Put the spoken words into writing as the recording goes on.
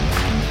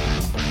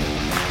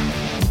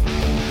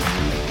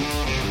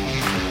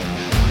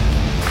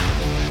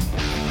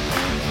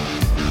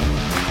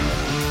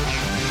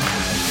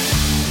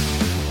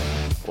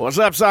What's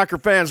up, soccer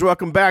fans?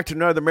 Welcome back to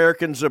another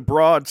Americans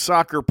Abroad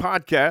Soccer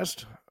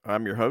podcast.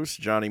 I'm your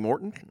host, Johnny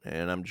Morton,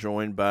 and I'm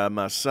joined by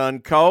my son,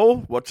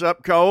 Cole. What's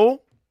up,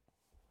 Cole?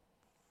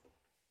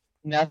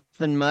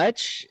 Nothing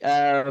much.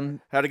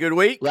 Had a good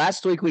week?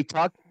 Last week we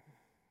talked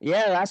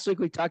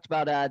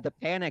about the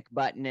panic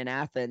button in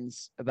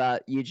Athens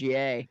about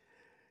UGA.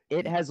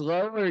 It has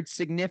lowered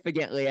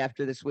significantly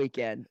after this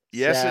weekend.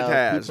 Yes, it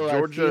has. People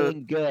are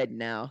feeling good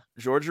now.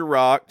 Georgia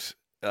rocked,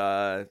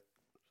 so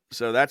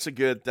that's a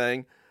good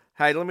thing.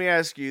 Hey, let me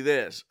ask you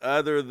this.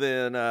 Other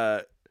than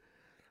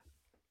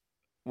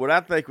what I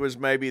think was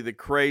maybe the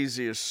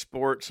craziest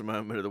sports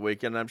moment of the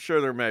weekend, I'm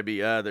sure there may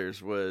be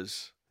others,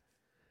 was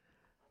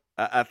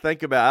I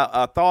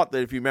thought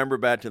that if you remember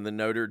back to the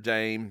Notre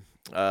Dame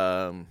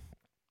Ohio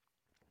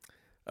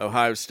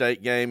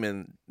State game,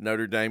 and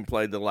Notre Dame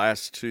played the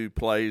last two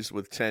plays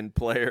with 10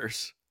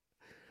 players,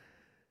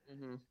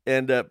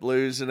 end up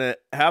losing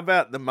it. How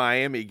about the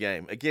Miami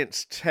game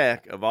against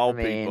Tech, of all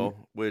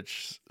people,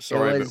 which,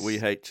 but we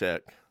hate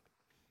Tech.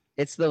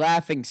 It's the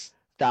laughing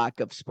stock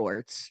of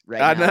sports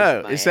right I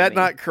now. know. Is that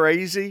not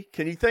crazy?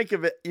 Can you think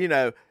of it,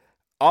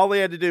 all they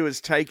had to do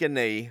was take a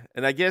knee,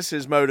 and I guess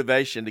his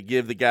motivation to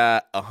give the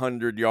guy a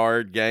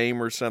 100-yard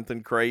game or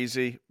something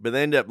crazy, but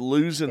they end up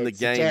losing the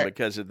game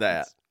because of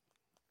that.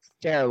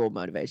 Terrible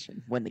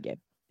motivation. Win the game.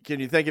 Can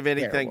you think of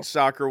anything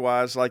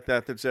soccer-wise like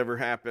that that's ever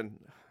happened?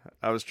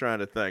 I was trying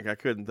to think. I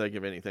couldn't think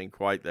of anything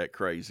quite that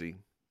crazy.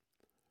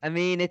 I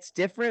mean, it's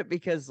different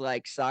because,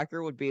 like,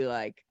 soccer would be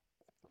like,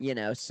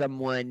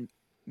 someone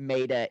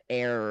made an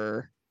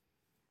error,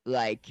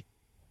 but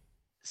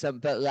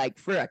like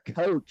for a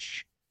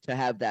coach to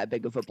have that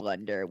big of a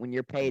blunder when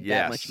you're paid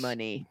that much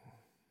money,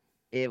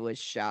 it was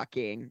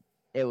shocking.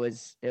 It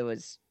was.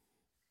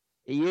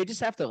 You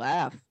just have to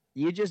laugh.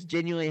 You just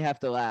genuinely have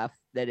to laugh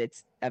that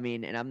it's. I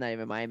mean, and I'm not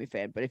even a Miami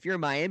fan, but if you're a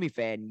Miami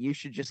fan, you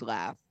should just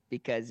laugh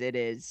because it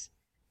is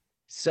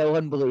so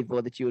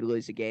unbelievable that you would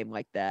lose a game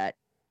like that.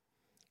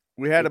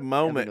 We had a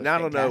moment, and I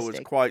don't know it was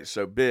quite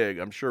so big.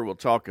 I'm sure we'll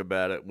talk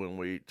about it when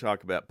we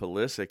talk about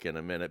Pulisic in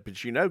a minute. But,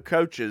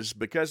 coaches,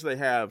 because they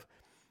have,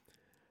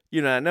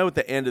 I know at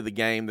the end of the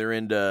game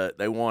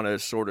they want to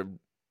sort of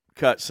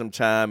cut some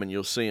time, and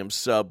you'll see them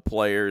sub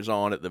players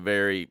on at the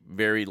very,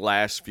 very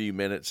last few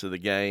minutes of the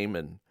game.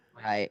 And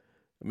right.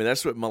 I mean,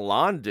 that's what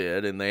Milan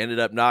did, and they ended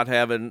up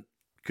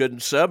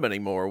couldn't sub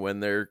anymore when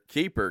their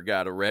keeper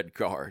got a red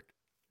card.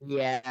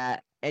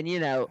 Yeah,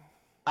 and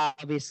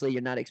obviously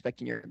you're not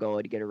expecting your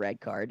goalie to get a red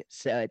card,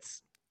 so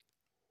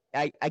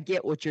I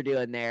get what you're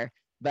doing there,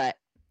 but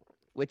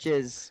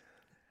that's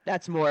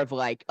more of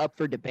like up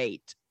for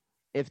debate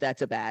if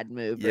that's a bad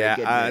move or a good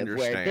move. I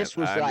understand. Where this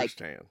was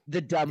the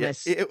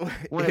dumbest,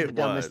 one of the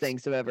dumbest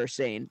things I've ever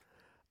seen.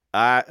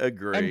 I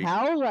agree. And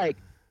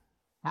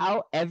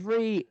how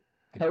every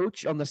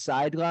coach on the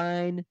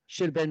sideline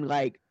should have been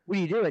like, "What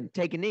are you doing?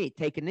 Take a knee.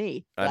 Take a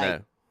knee." I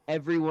know.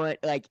 Everyone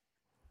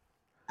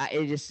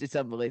it's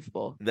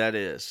unbelievable. That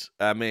is.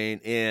 I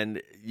mean,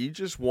 and you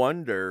just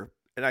wonder,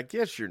 and I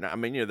guess you're not. I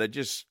mean, they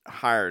just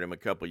hired him a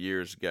couple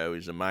years ago.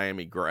 He's a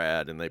Miami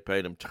grad, and they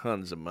paid him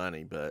tons of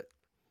money. But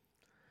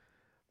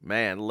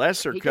man,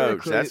 lesser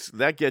coach,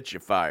 that gets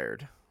you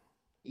fired.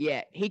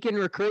 Yeah, he can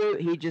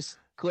recruit. He just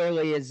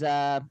clearly is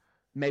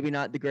maybe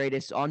not the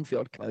greatest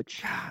on-field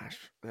coach.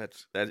 Gosh,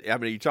 that's. I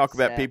mean, you talk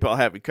about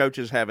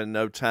coaches having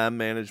no time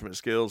management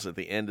skills at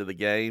the end of the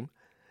game.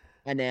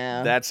 I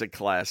know. That's a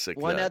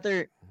classic.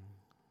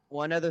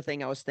 One other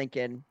thing I was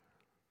thinking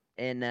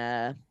in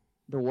the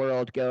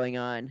world going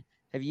on.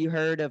 Have you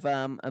heard of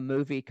a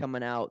movie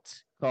coming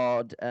out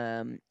called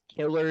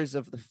Killers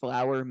of the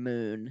Flower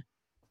Moon?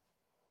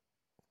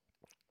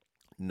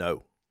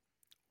 No.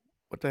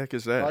 What the heck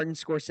is that? Martin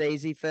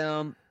Scorsese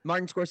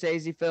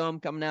film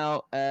coming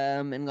out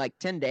in like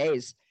 10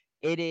 days.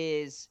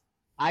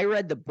 I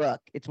read the book.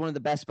 It's one of the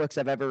best books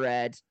I've ever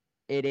read.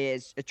 It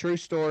is a true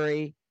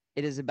story.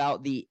 It is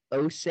about the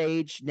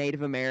Osage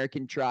Native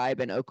American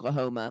tribe in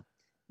Oklahoma.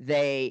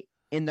 They,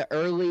 in the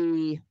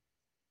early,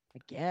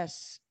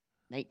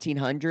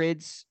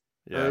 1900s,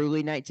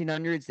 early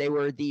 1900s, they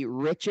were the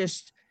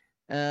richest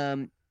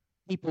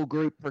people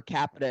group per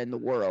capita in the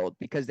world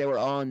because they were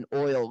on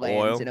oil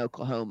lands in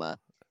Oklahoma.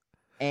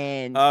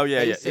 And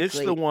it's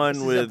the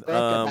one with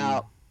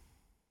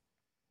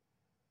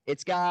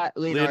it's got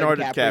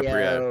Leonardo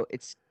DiCaprio.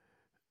 It's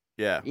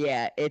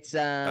it's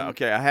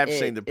okay. I have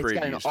seen the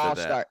previews for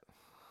that.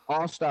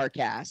 All-star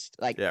cast,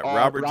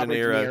 Robert De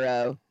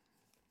Niro.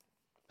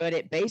 But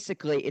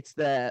it's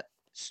the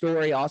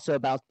story also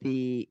about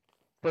the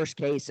first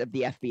case of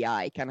the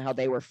FBI, kind of how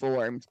they were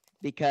formed.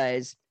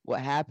 Because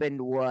what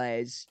happened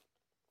was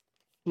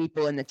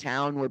people in the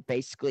town were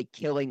basically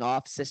killing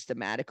off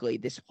systematically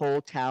this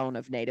whole town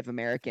of Native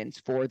Americans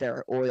for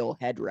their oil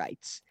head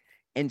rights.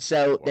 And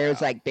so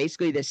there's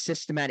basically this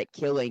systematic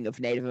killing of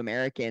Native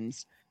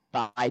Americans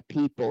by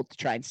people to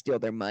try and steal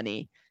their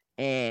money.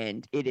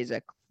 And it is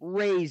a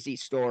crazy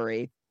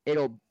story.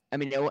 It'll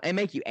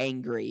make you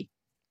angry,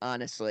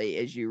 honestly,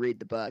 as you read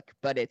the book,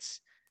 but it's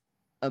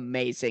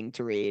amazing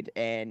to read.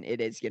 And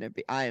it is going to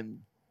be,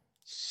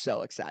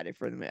 so excited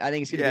for them. I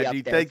think it's going to Yeah, be up do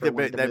you there think for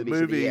one of the that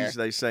movies of the year. movies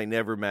they say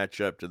never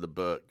match up to the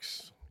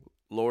books?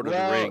 Lord of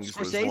the Rings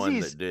was one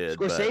that did.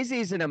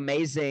 Scorsese's an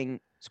amazing.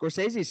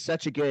 Scorsese's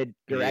such a good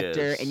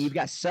director, and you've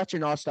got such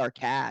an all-star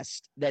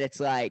cast that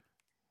it's like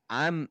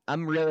I'm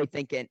really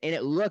thinking, and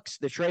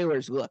the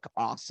trailers look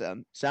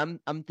awesome. So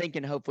I'm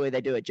thinking hopefully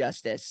they do it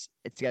justice.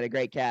 It's got a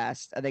great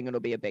cast. I think it'll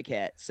be a big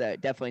hit. So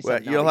definitely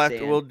something. Well,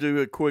 we'll do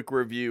a quick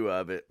review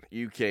of it.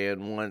 You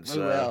can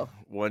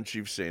once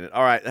you've seen it.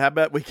 All right. How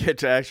about we get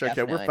to action?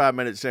 Definitely. Okay, we're 5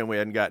 minutes in. We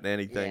hadn't gotten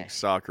anything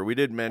soccer. We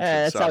did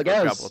mention soccer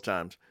a couple of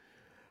times.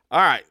 All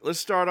right, let's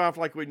start off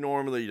like we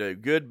normally do.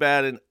 Good,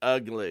 bad, and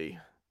ugly.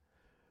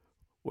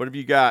 What have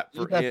you got?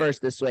 You go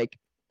first this week.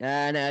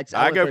 No,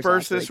 I go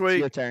first this week? It's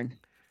your turn.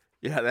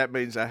 Yeah, that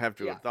means I have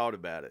to have thought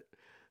about it.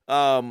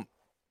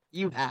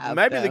 You have.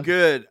 Maybe the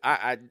good.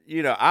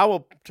 I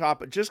will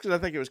top it just because I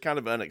think it was kind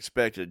of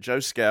unexpected. Joe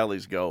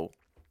Scally's goal.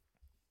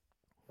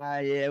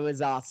 It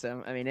was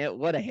awesome. I mean,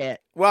 what a hit.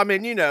 Well, I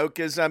mean,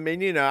 because I'm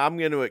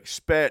going to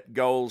expect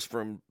goals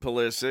from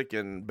Pulisic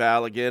and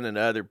Balogun and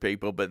other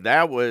people, but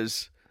that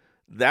was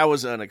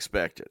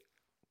unexpected.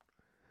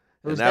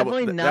 It was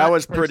definitely not that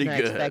was pretty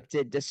good.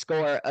 Expected to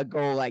score a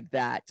goal like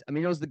that. I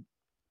mean, it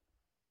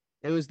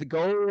was the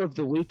goal of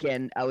the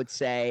weekend, I would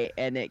say,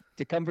 and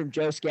to come from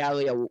Joe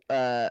Scally,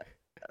 I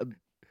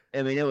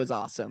mean, it was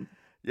awesome.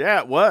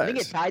 Yeah, it was. I think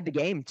it tied the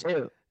game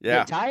too.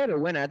 Yeah, did it tie it or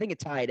win it? I think it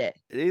tied it.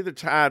 It either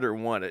tied or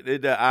won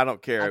it. I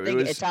don't care. It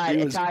was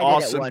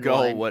awesome it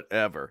goal,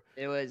 whatever.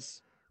 It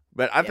was.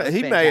 But I think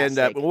he may end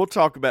up. We'll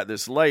talk about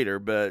this later,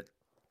 but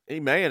he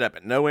may end up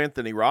at no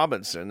Anthony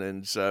Robinson,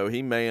 and so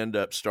he may end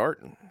up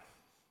starting.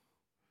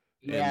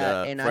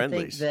 Yeah, and friendlies.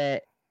 I think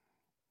that,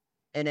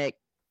 and it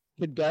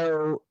could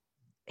go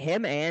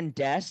him and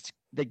Dest.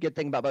 The good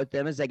thing about both of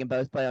them is they can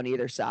both play on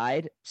either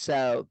side.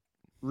 So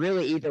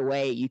really, either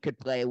way, you could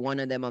play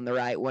one of them on the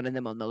right, one of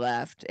them on the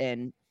left,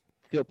 and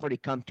feel pretty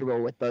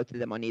comfortable with both of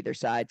them on either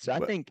side. So I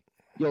think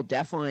you'll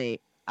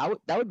definitely.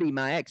 That would be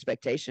my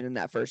expectation in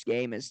that first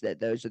game is that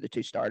those are the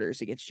two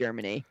starters against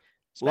Germany.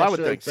 Well, I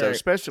would think so,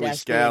 especially with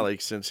Scally,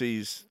 since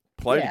he's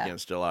played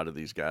against a lot of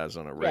these guys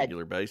on a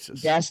regular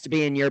basis. Dest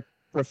being your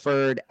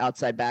preferred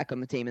outside back on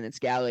the team, and then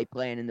Scally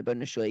playing in the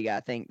Bundesliga. I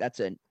think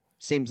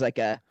seems like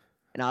an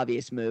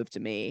obvious move to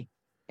me.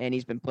 And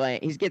he's been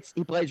playing.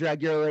 He plays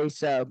regularly,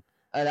 so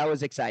that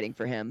was exciting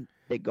for him.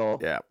 Big goal.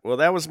 Yeah. Well,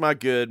 that was my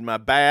good. My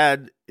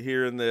bad,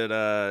 hearing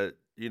that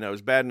it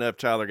was bad enough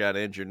Tyler got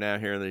injured. Now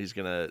hearing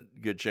that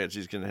good chance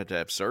he's gonna have to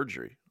have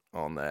surgery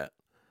on that.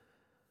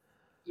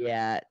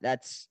 Yeah,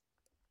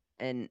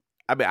 and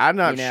I mean, I'm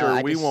not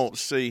sure we won't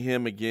see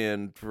him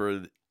again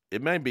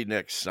it may be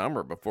next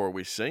summer before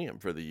we see him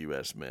for the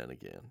USMNT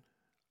again.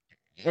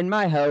 And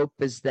my hope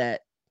is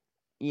that,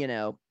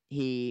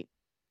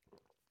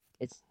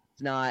 it's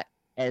not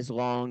as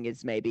long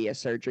as maybe a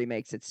surgery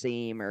makes it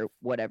seem or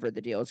whatever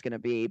the deal is going to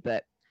be.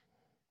 But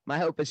my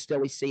hope is still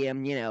we see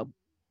him,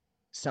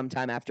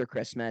 sometime after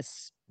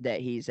Christmas,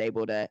 that he's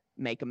able to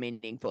make a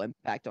meaningful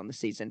impact on the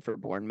season for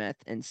Bournemouth.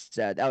 And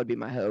so that would be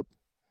my hope.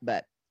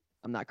 But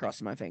I'm not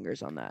crossing my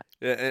fingers on that.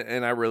 Yeah,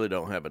 and I really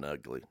don't have an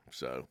ugly,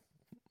 so.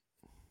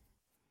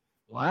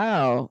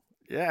 Wow.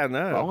 Yeah, I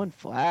know. Falling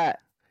flat.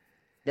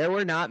 There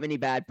were not many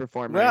bad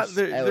performers. Well,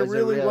 there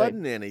really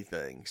wasn't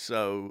anything.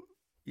 So,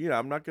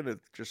 I'm not going to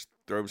just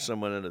throw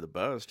someone under the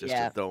bus just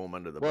to throw them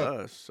under the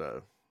bus.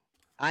 So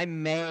I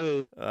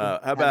may. How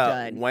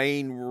about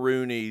Wayne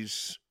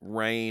Rooney's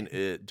reign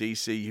at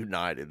DC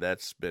United?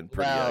 That's been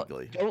pretty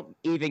ugly. Don't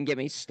even get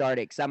me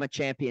started because I'm a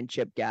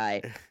championship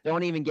guy.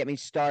 Don't even get me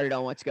started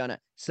on what's going to.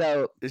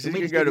 So is he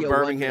going to go to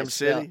Birmingham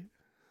City?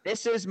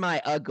 This is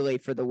my ugly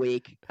for the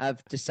week.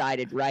 I've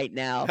decided right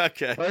now.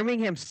 Okay.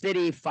 Birmingham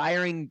City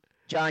firing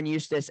John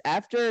Eustace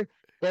after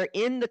they're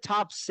in the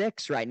top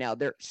 6 right now.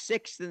 They're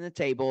 6th in the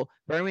table.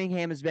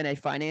 Birmingham has been a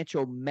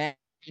financial mess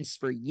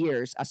for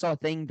years. I saw a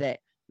thing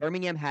that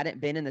Birmingham hadn't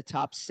been in the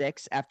top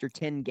 6 after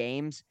 10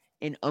 games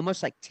in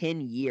almost like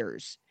 10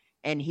 years.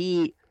 And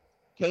he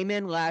came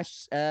in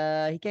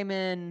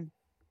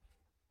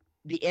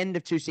the end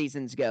of 2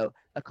 seasons ago,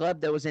 a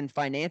club that was in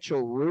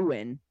financial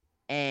ruin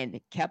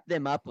and kept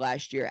them up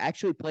last year.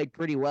 Actually played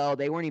pretty well.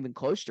 They weren't even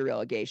close to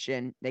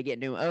relegation. They get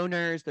new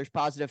owners. There's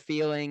positive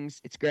feelings.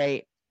 It's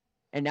great.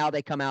 And now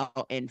they come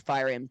out and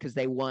fire him because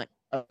they want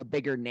a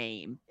bigger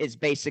name is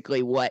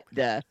basically what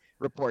the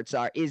reports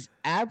are. Is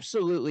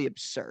absolutely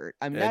absurd.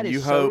 I mean, that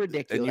is so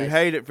ridiculous. And you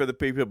hate it for the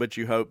people, but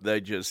you hope they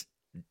just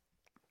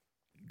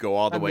go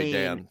all the way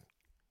down.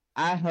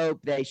 I hope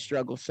they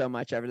struggle so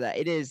much over that.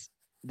 It is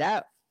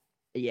that.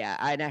 Yeah,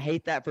 and I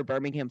hate that for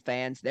Birmingham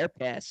fans. They're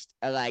pissed.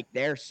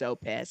 They're so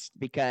pissed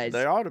because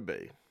they ought to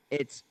be.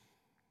 It's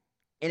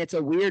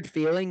a weird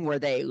feeling where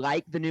they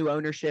like the new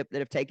ownership that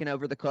have taken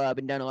over the club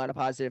and done a lot of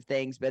positive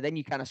things, but then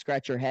you kind of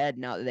scratch your head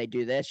now that they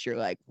do this. You're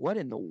like, what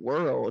in the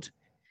world?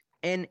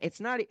 And it's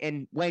not.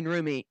 And Wayne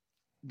Rooney,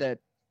 the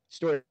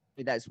story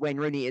that's Wayne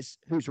Rooney is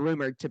who's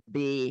rumored to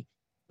be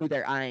who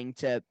they're eyeing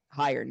to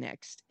hire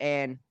next.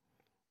 And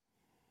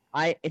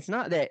it's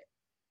not that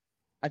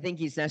I think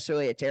he's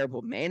necessarily a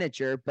terrible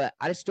manager, but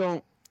I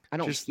don't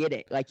get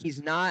it. Like,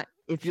 he's not,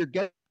 if you're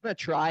going to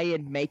try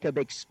and make a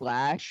big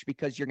splash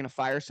because you're going to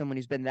fire someone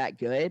who's been that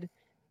good,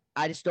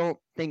 I just don't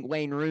think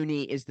Wayne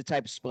Rooney is the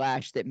type of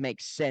splash that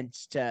makes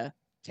sense to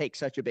take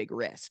such a big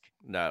risk.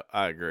 No,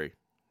 I agree.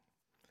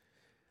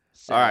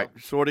 So, all right,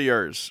 so what are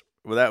yours?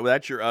 Well,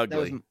 that's your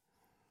ugly.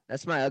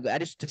 That's my ugly. I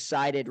just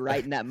decided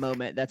right in that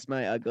moment that's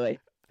my ugly.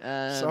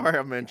 Sorry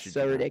I mentioned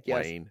so you,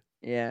 ridiculous. Wayne.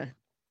 Yeah.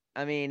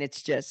 I mean,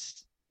 it's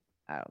just,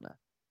 I don't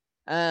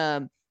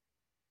know.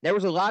 There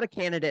was a lot of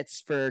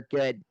candidates for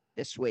good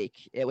this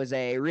week. It was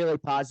a really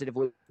positive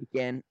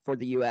weekend for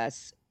the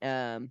U.S.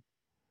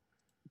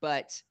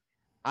 But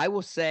I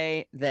will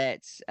say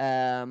that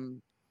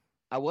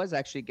I was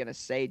actually going to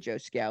say Joe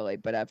Scally,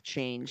 but I've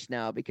changed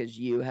now because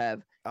you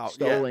have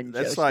stolen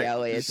Joe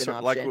Scally as an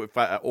option. Like if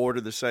I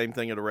order the same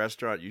thing at a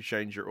restaurant, you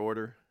change your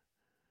order?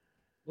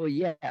 Well,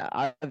 yeah,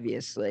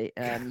 obviously.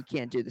 You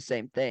can't do the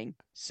same thing.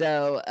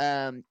 So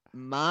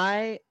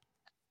my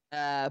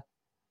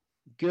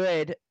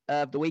good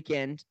of the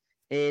weekend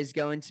is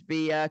going to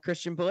be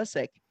Christian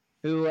Pulisic,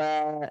 who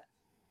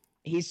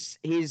he's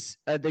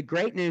the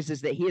great news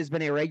is that he has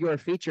been a regular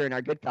feature in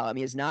our good column.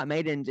 He has not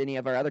made it into any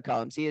of our other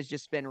columns. He has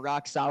just been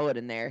rock solid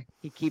in there.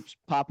 He keeps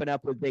popping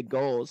up with big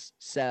goals.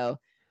 So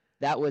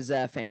that was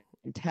a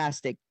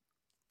fantastic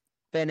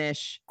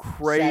finish.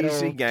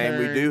 Crazy game.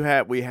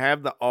 Turn. We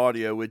have the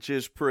audio, which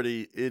is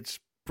pretty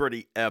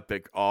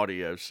epic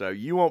audio. So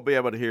you won't be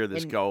able to hear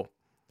this goal.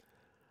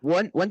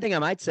 One thing I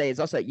might say is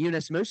also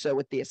Yunus Musa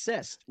with the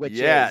assist, which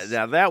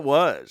now that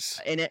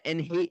was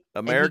and he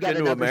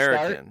American to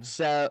American. Start,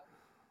 so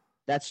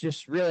that's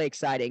just really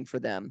exciting for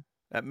them.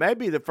 That may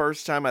be the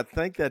first time I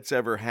think that's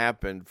ever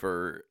happened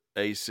for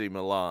AC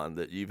Milan,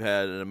 that you've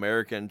had an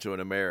American to an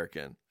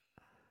American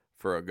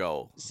for a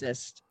goal.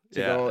 Assist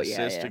to goal.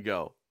 Assist to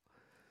goal.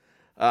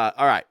 All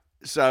right,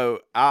 so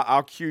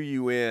I'll cue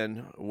you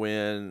in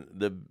when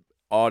the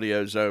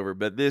audio's over,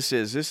 but this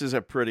is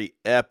a pretty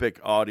epic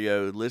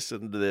audio.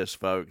 Listen to this,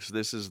 folks.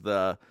 This is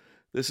the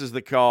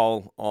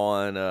call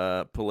on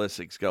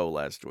Pulisic's goal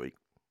last week.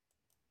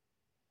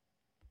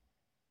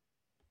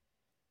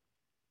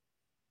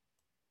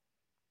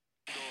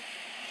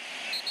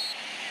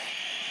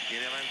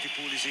 Viene avanti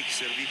Pulisic,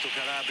 servito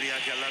Calabria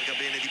che allarga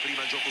bene di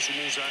prima il gioco su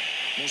Musa.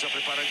 Musa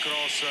prepara il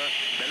cross,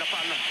 bella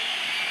palla.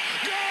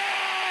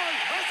 Gol!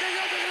 Ha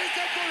segnato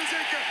Christian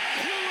Pulisic!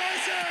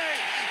 USA!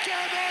 Come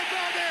on,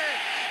 baby!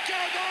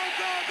 Come on,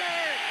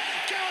 baby!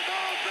 Come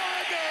on,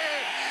 baby!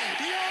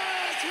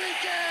 Yes, we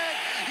can!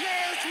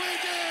 Yes, we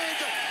did!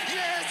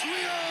 Yes,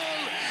 we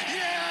all!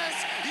 Yes,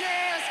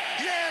 yes,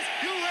 yes!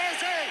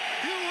 USA!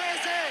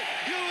 USA!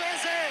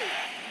 USA!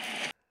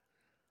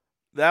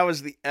 That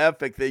was the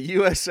epic, the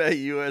USA,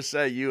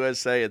 USA,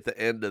 USA at the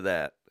end of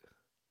that.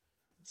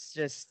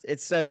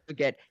 It's so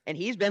good. And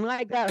he's been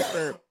like that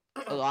for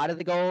a lot of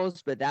the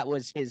goals, but that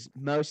was his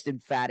most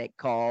emphatic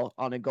call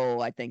on a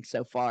goal, I think,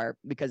 so far,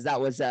 because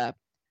that was a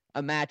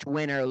match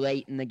winner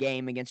late in the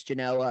game against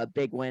Genoa, a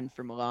big win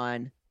for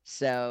Milan.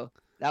 So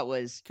that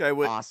was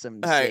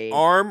awesome to see.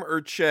 Arm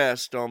or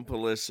chest on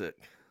Pulisic?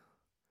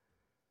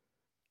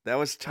 That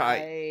was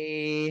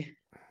tight.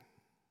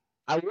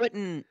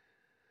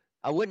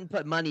 I wouldn't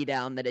put money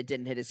down that it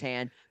didn't hit his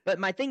hand. But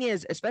my thing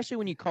is, especially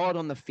when you call it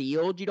on the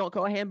field, you don't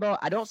call a handball.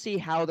 I don't see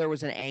how there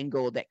was an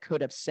angle that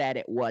could have said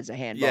it was a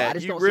handball. Yeah, I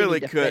just don't really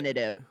see any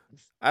definitive.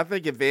 I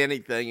think if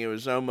anything, it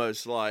was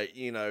almost like,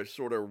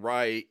 sort of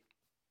right,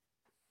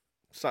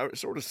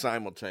 sort of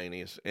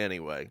simultaneous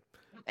anyway.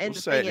 And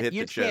we'll say it hit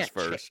the chest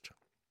first.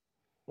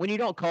 When you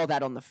don't call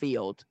that on the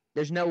field,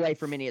 there's no way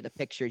from any of the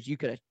pictures you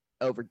could have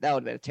that would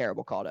have been a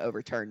terrible call to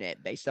overturn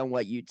it based on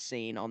what you'd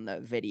seen on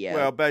the video.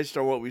 Well, based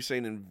on what we've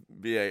seen in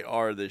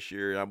VAR this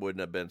year, I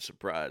wouldn't have been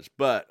surprised,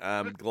 but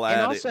I'm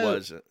glad it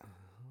wasn't.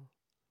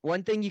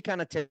 One thing you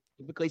kind of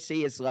typically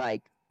see is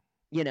like,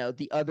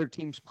 the other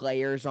team's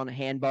players on a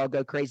handball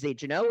go crazy.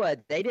 Genoa,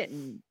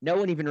 no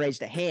one even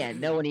raised a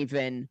hand. No one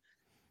even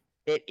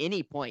at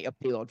any point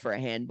appealed for a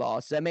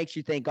handball. So that makes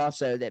you think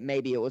also that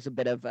maybe it was a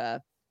bit of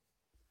a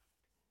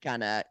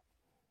kind of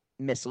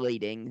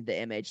misleading, the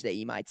image that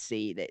you might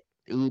see that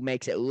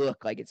makes it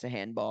look like it's a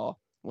handball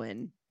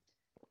when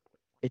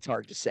it's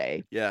hard to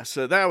say. Yeah,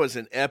 so that was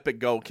an epic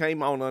goal.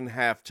 Came on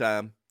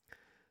halftime,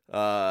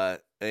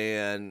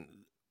 and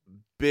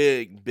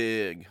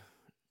big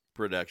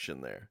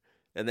production there.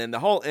 And then the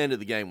whole end of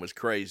the game was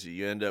crazy.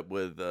 You end up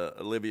with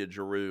Olivier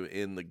Giroud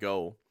in the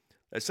goal.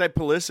 They say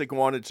Pulisic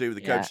wanted to.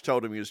 The coach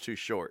told him he was too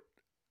short.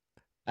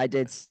 I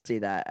did see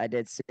that.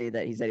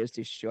 He said he was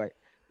too short.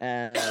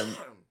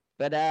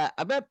 But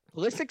I bet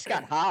Pulisic's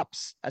got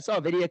hops. I saw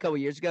a video a couple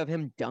years ago of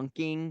him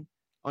dunking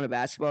on a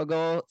basketball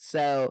goal.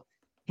 So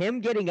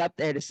him getting up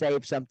there to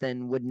save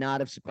something would not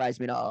have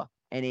surprised me at all.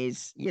 And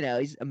he's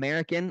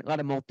American, a lot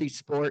of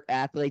multi-sport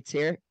athletes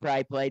here.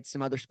 Probably played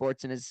some other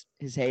sports in his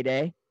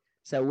heyday.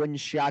 So it wouldn't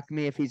shock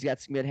me if he's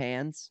got some good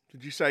hands.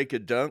 Did you say he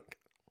could dunk?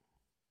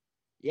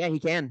 Yeah, he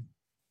can.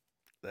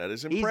 That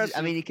is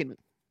impressive.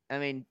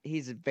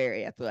 He's a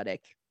very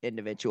athletic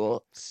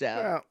individual. So.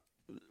 Well,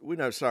 we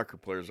know soccer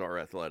players are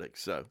athletic,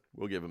 so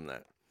we'll give them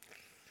that.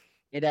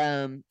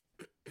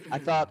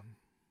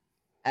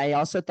 I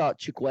also thought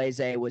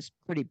Chukwueze was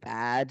pretty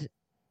bad,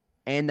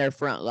 and their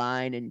front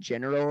line in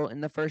general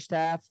in the first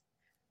half.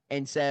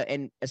 And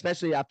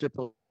especially after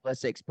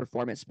Pulisic's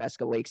performance the past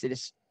couple weeks, it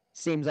just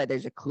seems like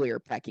there's a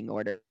clear pecking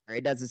order.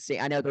 It doesn't seem.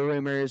 I know the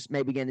rumors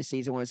maybe beginning of the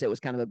season was it was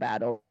kind of a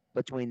battle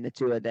between the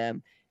two of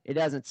them. It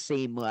doesn't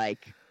seem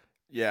like.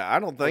 Yeah, I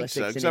don't think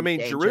so. Because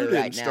Giroud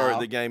didn't start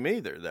the game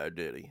either, though,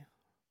 did he?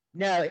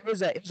 No, it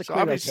was a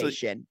clear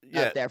rotation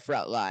of their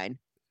front line.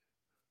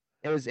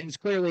 It was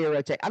clearly a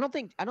rotation. I don't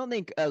think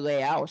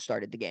Leao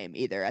started the game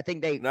either. I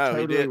think they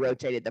totally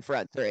rotated the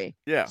front three.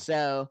 Yeah.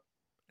 So.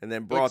 And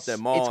then brought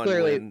them on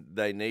when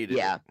they needed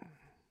it.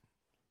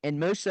 And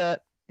Musa,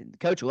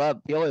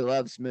 Pioli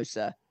loves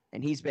Musa,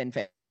 and he's been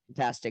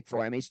fantastic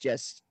for him.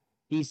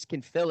 He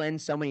can fill in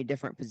so many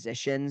different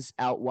positions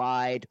out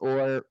wide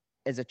or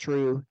as a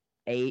true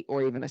 8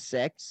 or even a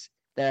 6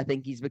 that I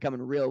think he's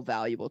becoming real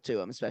valuable to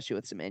him, especially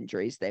with some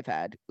injuries they've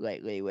had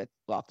lately with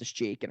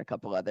Loftus-Cheek and a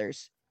couple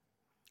others.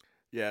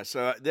 Yeah,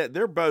 so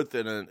they're both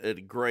in a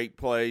great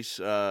place.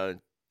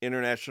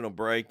 International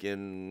break,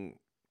 and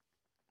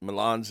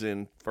Milan's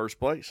in first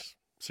place,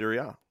 Serie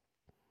A.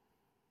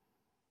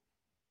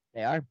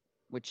 They are,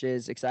 which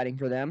is exciting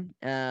for them.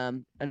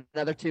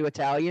 Another 2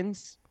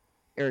 Italians,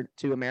 or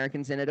 2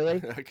 Americans in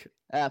Italy.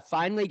 Okay.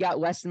 Finally got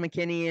Weston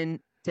McKennie and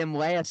Tim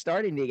Weah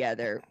starting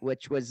together,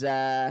 which was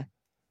the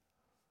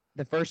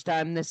first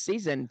time this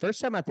season. First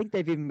time I think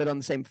they've even been on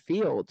the same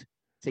field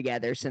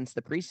together since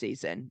the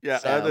preseason. Yeah,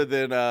 so, other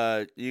than,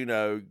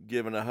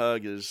 giving a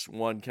hug as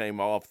one came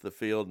off the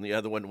field and the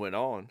other one went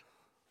on.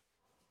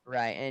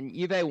 Right, and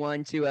Juve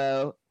won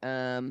 2-0.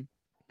 And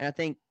I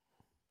think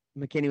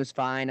McKinney was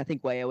fine. I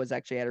think Weah was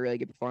actually had a really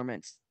good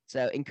performance.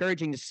 So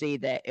encouraging to see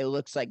that it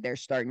looks like they're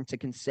starting to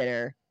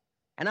consider.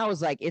 And I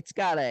was like,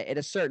 at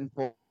a certain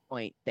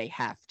point, they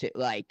have to,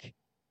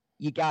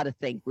 you got to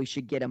think we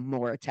should get a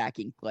more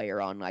attacking player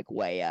on like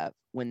Weah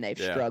when they've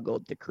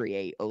struggled to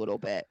create a little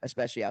bit,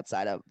 especially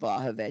outside of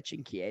Vlahovic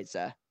and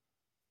Chiesa.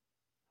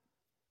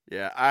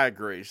 Yeah, I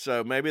agree.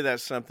 So maybe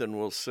that's something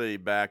we'll see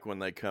back when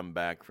they come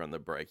back from the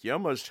break. You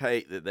almost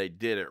hate that they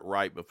did it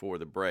right before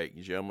the break.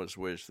 You almost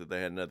wish that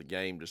they had another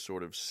game to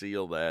sort of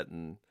seal that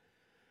and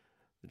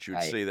that you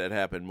would see that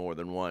happen more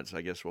than once.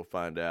 I guess we'll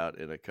find out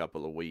in a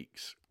couple of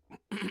weeks.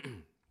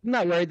 I'm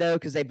not worried, though,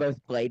 because they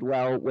both played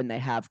well when they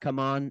have come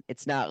on.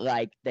 It's not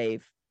like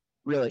they've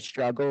really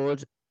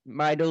struggled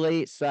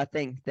mightily. So I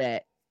think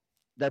that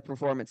their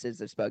performances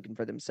have spoken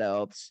for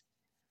themselves.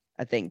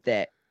 I think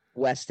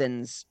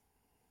Weston's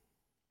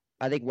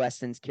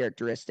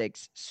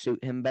characteristics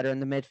suit him better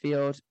in the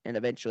midfield, and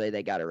eventually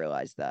they got to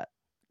realize that.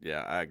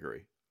 Yeah, I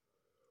agree.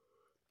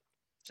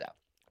 So,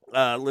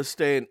 let's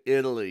stay in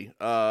Italy.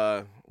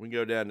 We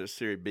go down to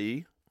Serie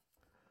B.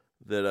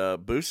 That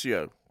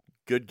Busio,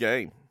 good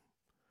game,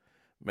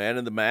 man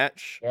of the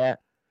match. Yeah.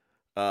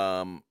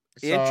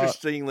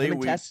 Interestingly,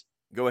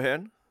 go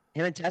ahead.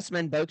 Him and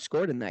Tessman both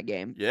scored in that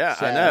game. Yeah,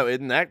 so, I know.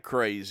 Isn't that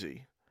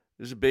crazy?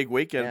 This is a big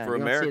weekend for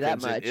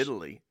Americans in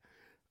Italy.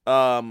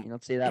 You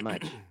don't see that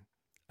much.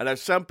 I know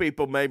some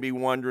people may be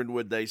wondering,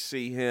 would they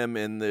see him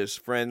in this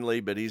friendly,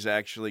 but he's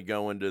actually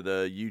going to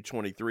the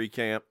U23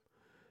 camp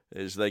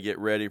as they get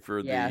ready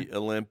for the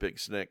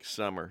Olympics next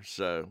summer.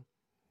 So,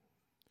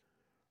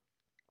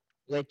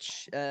 so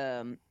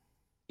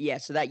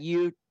that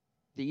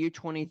the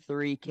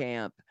U23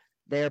 camp,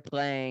 they're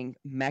playing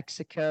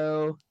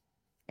Mexico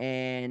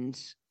and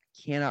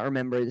cannot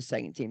remember the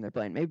second team they're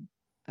playing. Maybe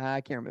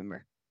I can't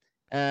remember.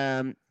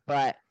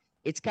 But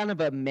it's kind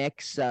of a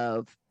mix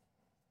of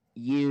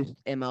youth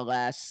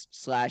MLS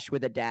 /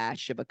 with a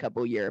dash of a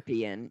couple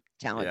European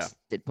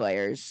talented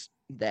players.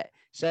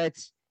 So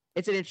it's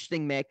an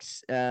interesting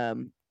mix.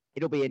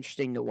 It'll be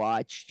interesting to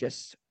watch.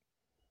 Just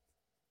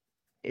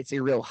it's a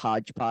real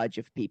hodgepodge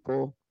of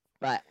people,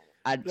 but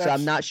so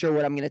I'm not sure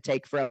what I'm going to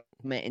take from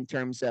it in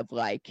terms of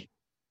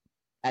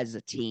as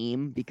a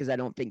team, because I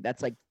don't think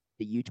that's the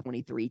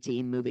U23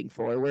 team moving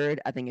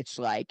forward. I think it's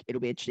it'll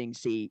be interesting to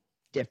see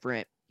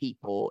different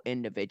people,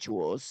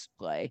 individuals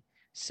play.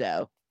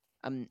 So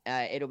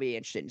it'll be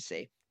interesting to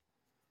see.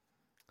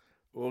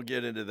 We'll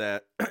get into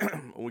that.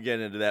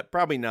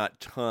 Probably not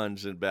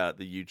tons about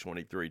the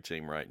U23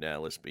 team right now,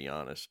 let's be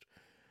honest.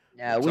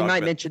 No, we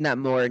might mention that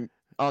more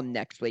on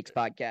next week's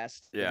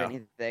podcast, if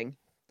anything.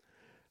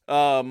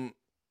 Well,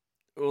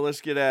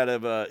 let's get out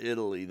of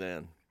Italy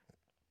then.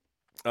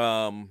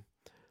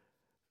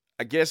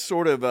 I guess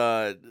sort of,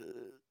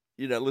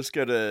 let's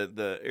go to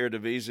the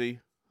Eredivisie,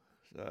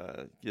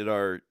 get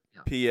our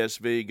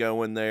PSV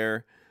going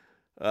there.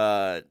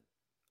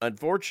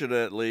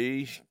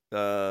 Unfortunately,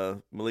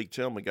 Malik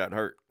Tillman got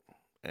hurt,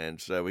 and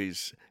so I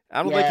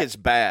don't think it's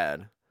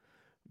bad,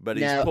 but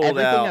he's pulled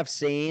everything out. I've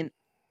seen,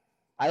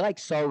 I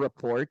saw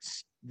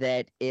reports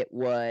that it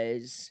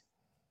was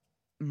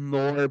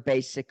more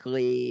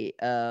basically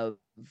of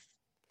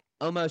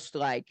almost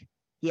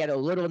he had a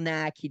little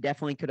knack. He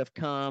definitely could have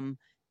come,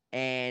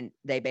 and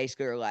they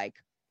basically were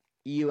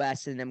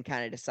US and them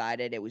kind of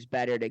decided it was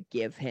better to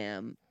give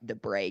him the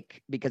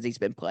break because he's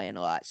been playing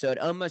a lot. So it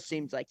almost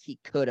seems like he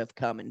could have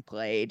come and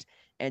played,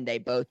 and they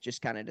both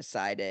just kind of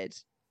decided,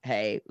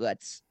 hey,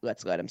 let's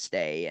let him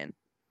stay and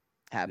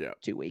have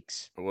 2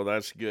 weeks. Well,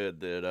 that's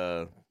good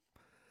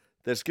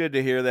that's good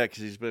to hear that,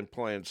 because he's been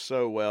playing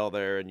so well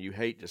there, and you'd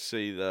hate to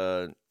see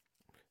a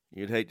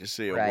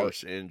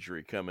worse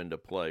injury come into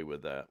play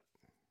with that.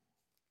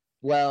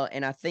 Well,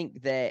 and I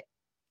think that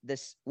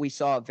we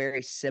saw a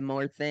very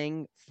similar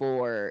thing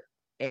for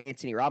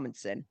Anthony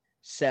Robinson.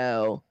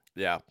 So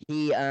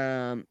he's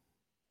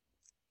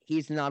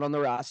not on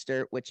the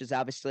roster, which is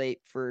obviously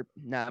for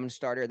not a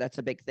starter. That's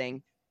a big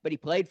thing. But he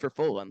played for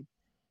Fulham,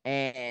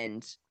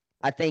 and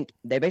I think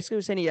they basically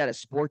were saying he had a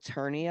sports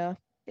hernia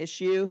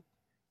issue.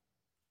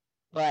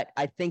 But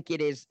I think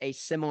it is a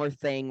similar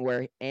thing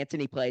where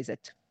Anthony plays a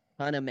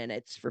ton of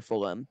minutes for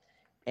Fulham.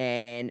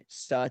 And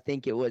so I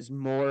think it was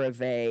more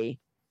of a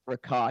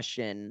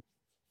precaution.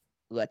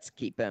 Let's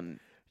keep him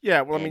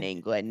in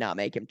England, not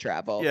make him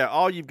travel. Yeah,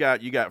 all you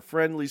got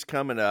friendlies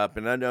coming up,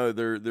 and I know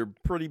they're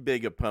pretty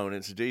big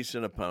opponents,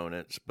 decent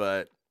opponents,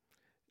 but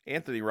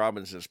Anthony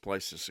Robinson's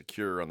place is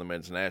secure on the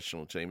men's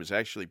national team. It's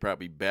actually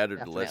probably better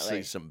to let's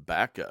see some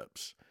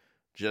backups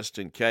just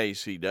in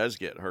case he does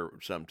get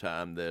hurt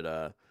sometime.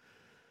 That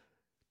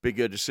be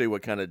good to see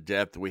what kind of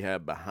depth we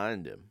have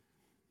behind him.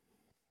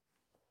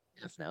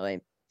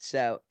 Definitely.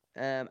 So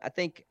I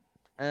think,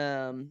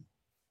 but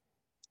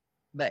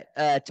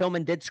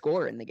Tillman did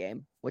score in the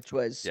game, which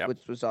was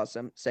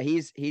awesome. So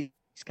he's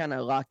kind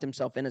of locked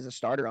himself in as a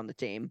starter on the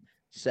team.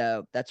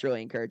 So that's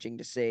really encouraging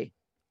to see.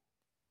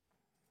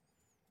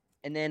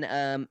 And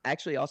then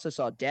actually also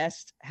saw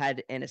Dest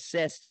had an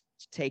assist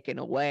taken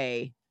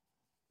away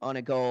on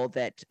a goal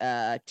that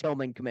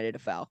Tillman committed a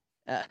foul.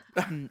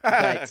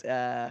 But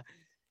so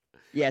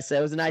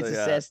it was a nice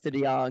assist to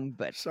De Jong.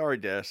 But sorry,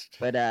 Dest.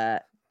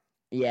 But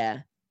yeah.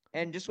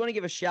 And just want to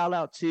give a shout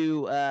out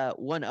to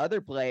one other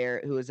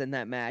player who was in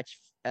that match,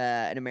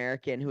 an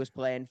American who was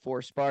playing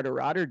for Sparta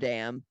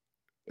Rotterdam,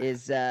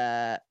 is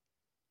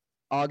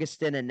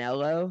Augustin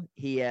Anello.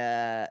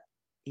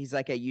 He's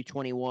like a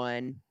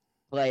U21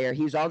 player.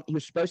 He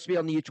was supposed to be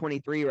on the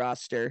U23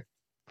 roster,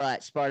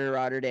 but Sparta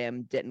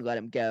Rotterdam didn't let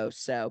him go.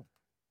 So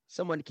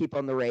someone to keep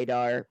on the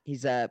radar.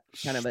 He's a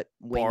kind of a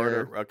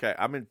winger. Okay,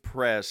 I'm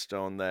impressed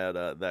on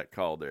that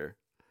call there.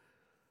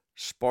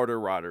 Sparta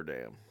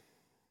Rotterdam.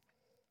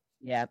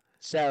 Yeah.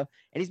 So,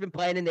 and he's been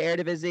playing in the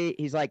Eredivisie.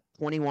 He's like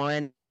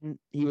 21.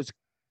 He was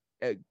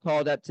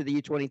called up to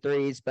the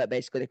U23s, but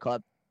basically the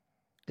club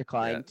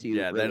declined to.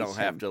 Yeah, they don't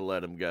have to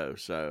let him go.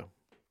 So.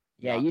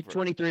 Yeah,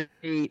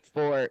 U23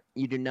 for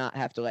you do not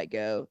have to let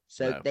go.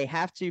 So they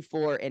have to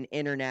for an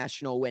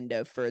international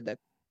window for the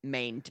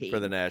main team.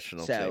 For the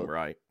national team,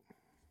 right?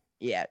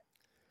 Yeah,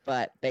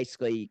 but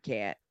basically you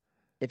can't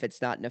if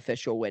it's not an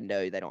official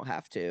window. They don't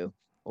have to,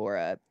 or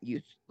a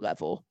youth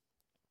level.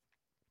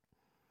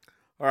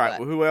 All right.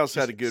 Well, who else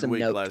had a good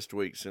week last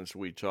week since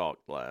we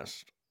talked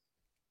last?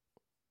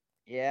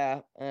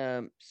 Yeah.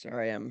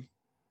 Sorry,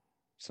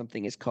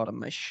 something is caught on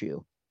my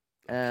shoe.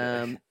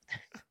 Okay.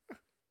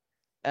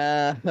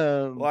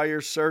 While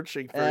you're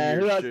searching for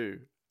your shoe,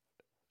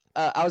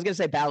 I was gonna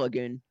say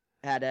Balogun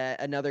had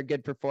another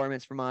good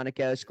performance for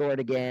Monaco. Scored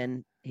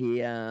again.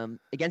 He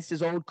against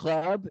his old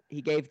club.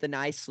 He gave the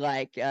nice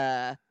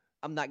I'm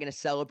not gonna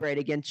celebrate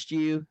against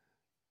you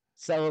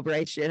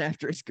celebration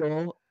after his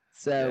goal.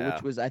 So,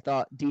 which was, I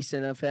thought,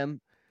 decent of him.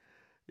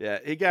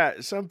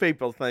 Yeah, some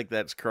people think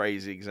that's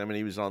crazy because, I mean,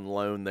 he was on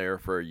loan there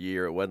for a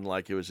year. It wasn't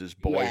like it was his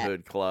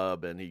boyhood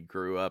club and he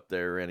grew up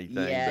there or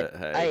anything. Yeah, but,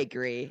 hey, I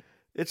agree.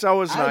 It's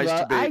always nice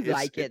to be. I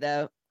like it,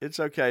 though. It's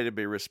okay to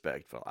be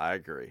respectful. I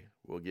agree.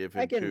 We'll give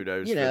him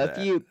kudos for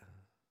that.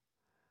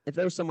 If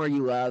there was somewhere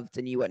you loved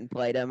and you wouldn't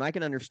play them, I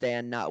can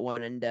understand not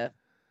wanting to.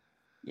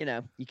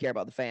 You care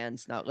about the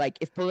fans. Not like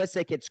if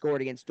Pulisic had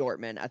scored against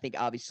Dortmund, I think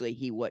obviously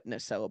he wouldn't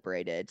have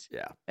celebrated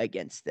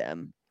against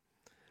them,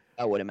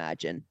 I would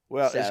imagine.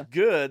 Well, it's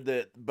good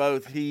that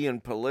both he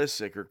and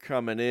Pulisic are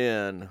coming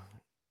in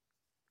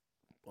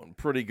on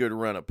pretty good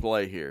run of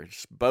play here.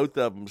 Both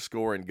of them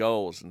scoring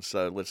goals, and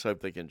so let's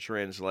hope they can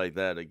translate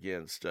that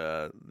against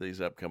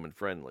these upcoming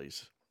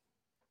friendlies.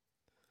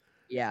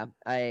 Yeah,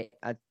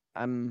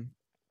 I'm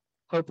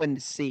hoping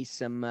to see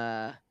some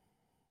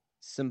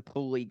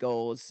Pulley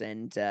goals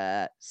and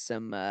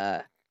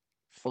some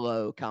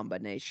flow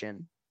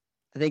combination.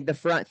 I think the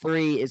front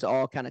three is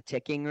all kind of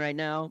ticking right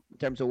now in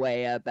terms of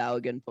way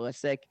Balogun,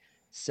 Pulisic.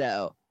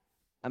 So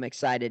I'm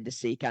excited to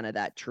see kind of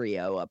that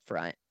trio up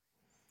front.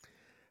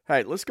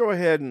 Hey, let's go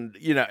ahead and,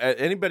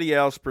 anybody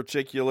else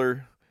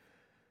particular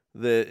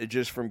that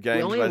just from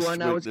games last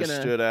week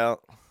that stood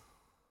out?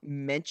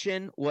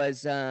 Mention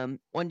was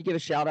wanted to give a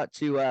shout out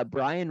to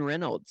Brian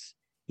Reynolds.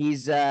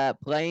 He's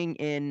playing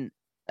in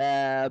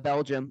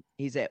Belgium.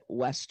 He's at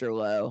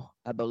Westerlo,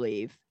 I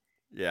believe.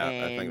 Yeah,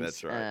 I think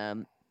that's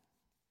right.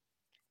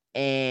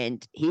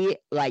 And he,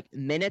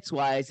 minutes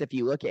wise, if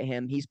you look at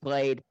him, he's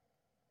played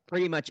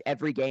pretty much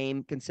every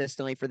game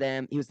consistently for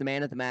them. He was the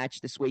man of the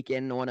match this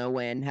weekend, 1-0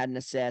 win, had an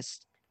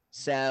assist.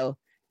 So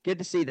good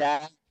to see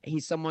that.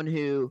 He's someone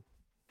who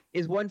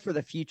is one for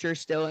the future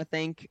still, I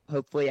think.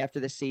 Hopefully after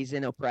the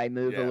season, he'll probably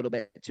move a little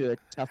bit to a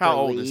tougher How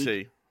old league. is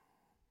he?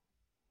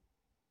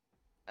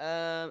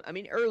 I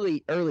mean,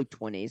 early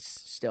 20s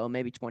still,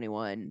 maybe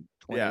 21,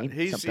 20. Yeah,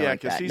 he's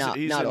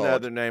he's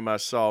another name I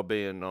saw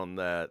being on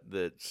that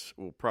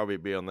will probably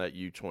be on that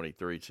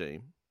U23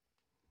 team.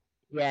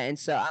 Yeah, and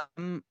so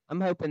I'm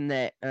hoping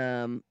that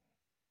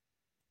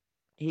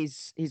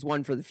he's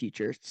one for the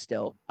future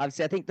still.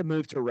 Obviously, I think the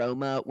move to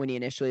Roma when he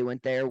initially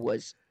went there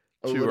was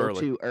a little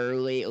too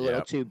early, a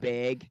little too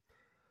big.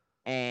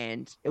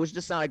 And it was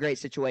just not a great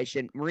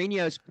situation.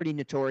 Mourinho's pretty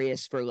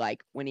notorious for,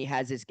 like, when he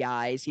has his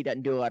guys, he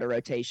doesn't do a lot of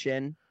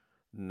rotation.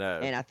 No.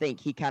 And I think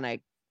he kind of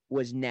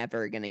was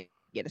never going to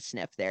get a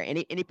sniff there. And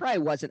he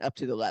probably wasn't up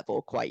to the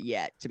level quite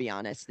yet, to be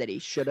honest, that he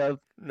should have.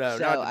 No,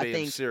 so not to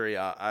be in Serie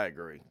A. I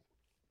agree.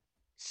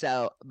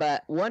 So,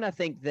 but one, I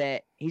think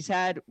that he's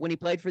had, when he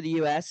played for the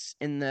U.S.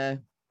 in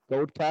the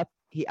Gold Cup,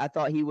 I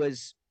thought he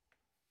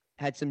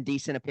had some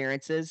decent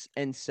appearances.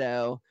 And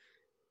so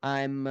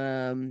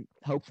I'm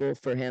hopeful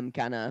for him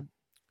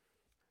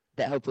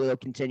that hopefully he'll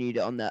continue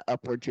on the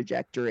upward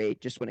trajectory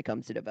just when it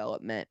comes to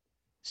development.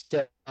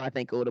 Still, I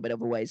think a little bit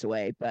of a ways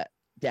away, but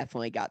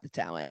definitely got the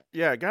talent.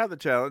 Yeah, got the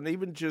talent, and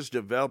even just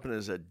developing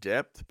as a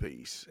depth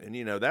piece. And,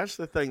 that's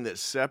the thing that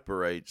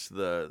separates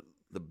the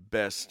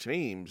best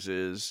teams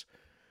is,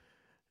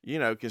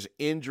 because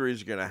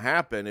injuries are going to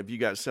happen if you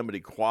got somebody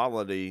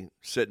quality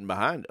sitting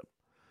behind them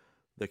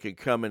that can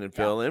come in and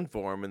fill in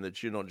for them, and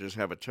that you don't just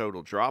have a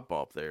total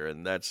drop-off there.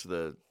 And that's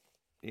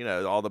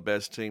all the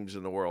best teams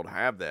in the world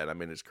have that. I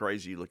mean, it's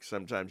crazy.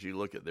 Sometimes you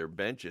look at their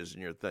benches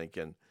and you're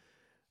thinking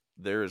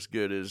they're as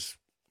good as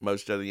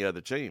most of the other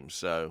teams.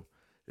 So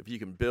if you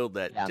can build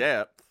that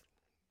depth,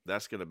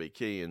 that's going to be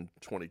key in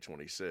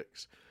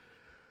 2026.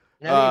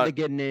 And I think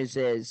the good news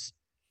is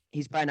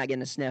he's probably not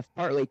getting a sniff,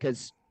 partly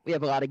because we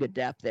have a lot of good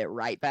depth at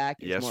right back.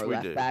 It's more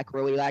left back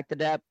where we lack the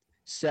depth.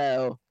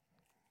 So,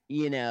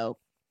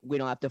 we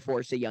don't have to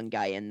force a young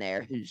guy in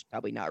there who's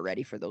probably not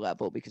ready for the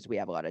level because we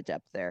have a lot of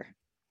depth there.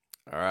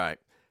 All right.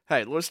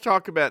 Hey, let's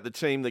talk about the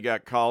team that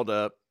got called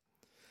up.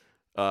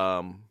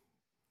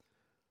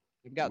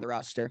 We've got the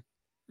roster.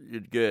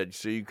 Good.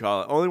 So you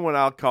call it. Only one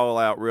I'll call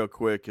out real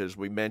quick is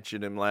we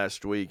mentioned him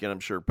last week, and I'm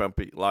sure a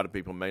lot of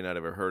people may not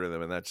have ever heard of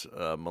him, and that's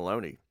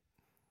Maloney.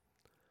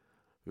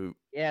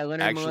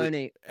 Leonard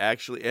Maloney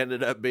actually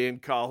ended up being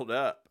called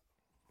up.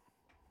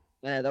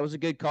 Yeah, that was a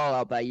good call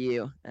out by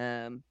you.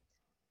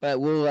 But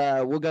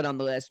we'll go down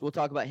the list. We'll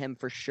talk about him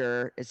for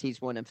sure, as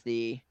he's one of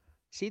the.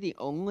 Is he the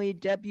only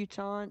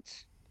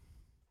debutant?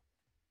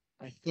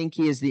 I think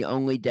he is the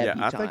only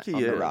debutant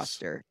on the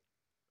roster.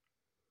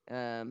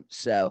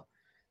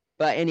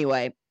 But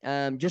anyway,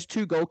 just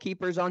two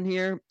goalkeepers on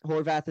here,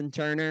 Horvath and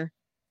Turner.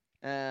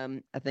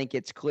 I think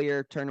it's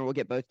clear Turner will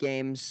get both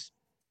games,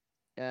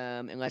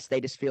 unless they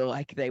just feel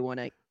like they want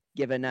to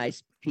give a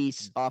nice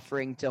peace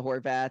offering to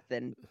Horvath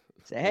and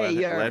say, hey,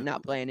 you're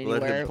not playing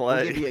anywhere.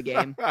 We'll give you a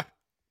game.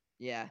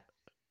 Yeah.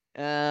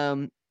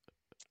 And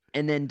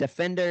then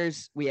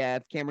defenders, we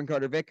have Cameron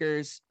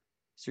Carter-Vickers,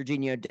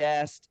 Serginho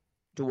Dest,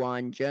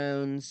 Dwan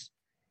Jones,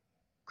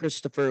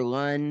 Christopher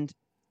Lund,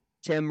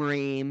 Tim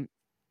Ream,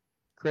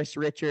 Chris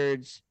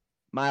Richards,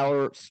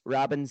 Miles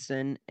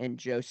Robinson, and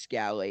Joe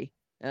Scally.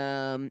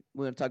 We're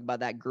going to talk about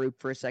that group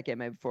for a second,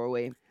 maybe before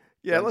we.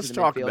 Yeah, let's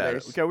talk about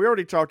it. Okay, we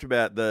already talked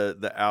about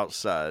the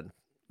outside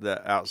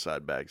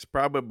backs.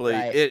 Probably,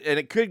 right. And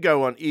it could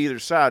go on either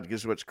side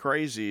because what's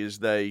crazy is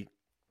they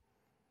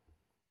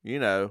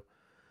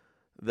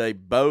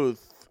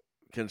both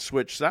can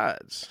switch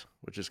sides,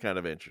 which is kind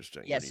of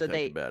interesting. Yeah, so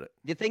think about it.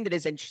 The thing that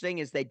is interesting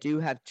is they do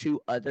have two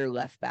other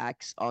left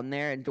backs on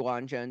there, and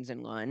Dwan Jones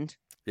and Lund.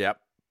 Yep.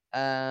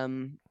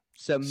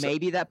 So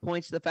maybe that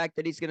points to the fact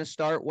that he's going to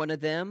start one of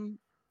them.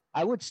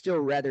 I would still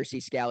rather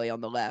see Scally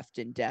on the left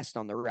and Dest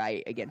on the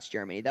right against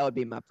Germany. That would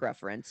be my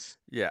preference.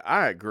 Yeah,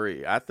 I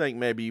agree. I think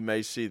maybe you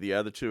may see the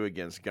other two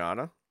against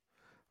Ghana,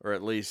 or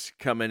at least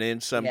coming in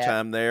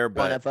sometime there.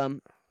 But one of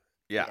them.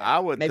 Yeah, I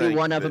would maybe think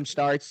one of them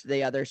starts,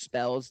 the other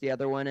spells the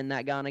other one in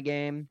that Ghana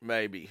game.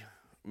 Maybe.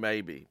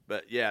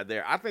 But yeah,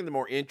 I think the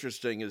more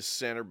interesting is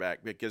center back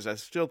because I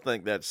still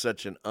think that's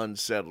such an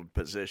unsettled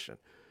position.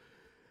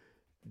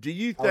 Do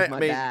you think?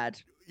 Bad.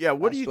 Yeah,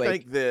 what do you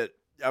think that?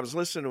 I was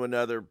listening to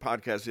another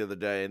podcast the other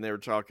day, and they were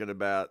talking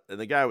about, and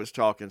the guy was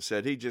talking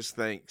said he just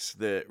thinks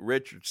that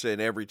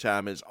Richardson every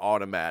time is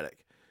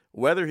automatic,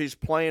 whether he's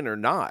playing or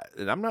not,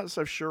 and I'm not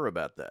so sure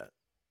about that.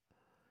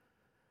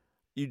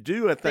 You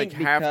do, I think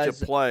have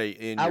to play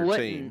in your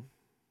team.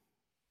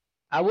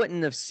 I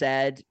wouldn't have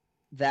said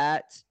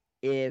that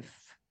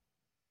if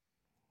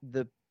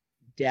the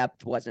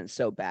depth wasn't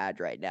so bad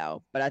right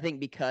now. But I think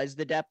because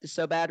the depth is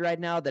so bad right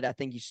now that I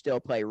think you still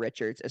play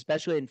Richards,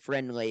 especially in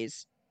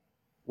friendlies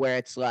where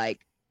it's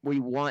like we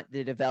want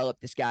to develop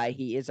this guy.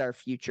 He is our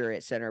future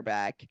at center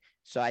back.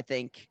 So I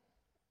think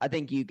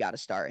you got to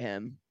start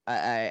him.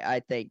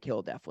 I think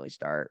he'll definitely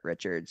start.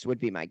 Richards would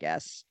be my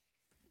guess.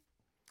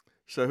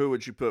 So who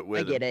would you put with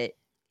him? I get it.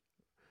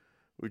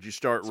 Would you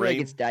start I feel like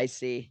Ream? it's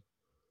dicey.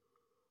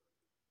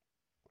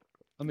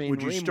 I mean,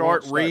 would you Ream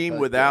start won't start Ream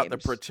both without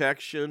games. the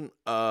protection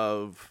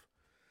of,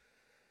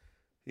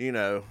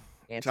 Anthony.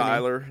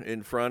 Tyler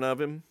in front of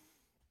him?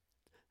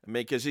 I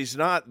mean, because he's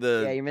not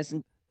the. Yeah, you're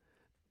missing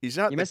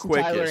quickest.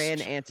 Tyler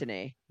and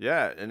Anthony.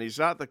 Yeah, and he's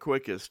not the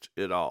quickest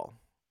at all.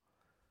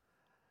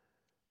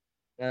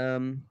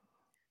 It's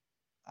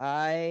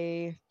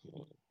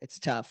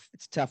tough.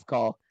 It's a tough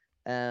call.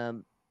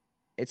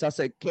 It's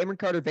also Cameron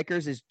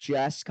Carter-Vickers is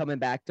just coming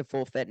back to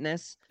full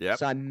fitness. Yep.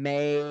 So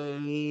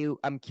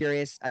I'm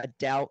curious. I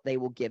doubt they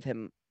will give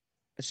him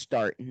a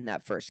start in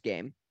that first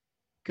game.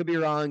 Could be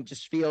wrong.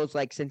 Just feels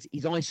like since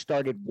he's only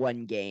started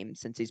one game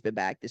since he's been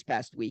back this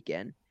past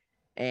weekend.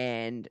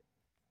 And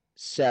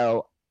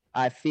so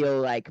I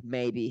feel like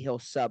maybe he'll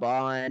sub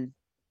on,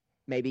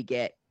 maybe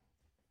get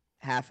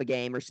half a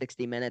game or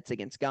 60 minutes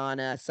against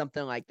Ghana,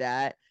 something like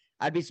that.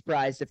 I'd be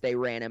surprised if they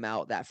ran him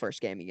out that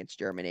first game against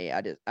Germany.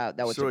 That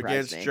would surprise me. So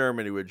against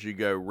Germany, would you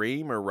go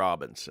Ream or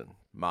Robinson?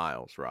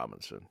 Miles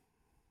Robinson.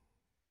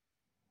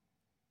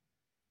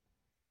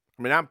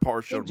 I mean, I'm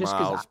partial to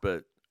Miles,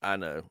 but I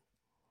know.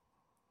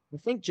 I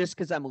think just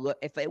because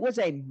if it was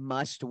a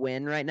must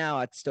win right now,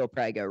 I'd still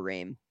probably go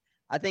Ream.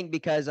 I think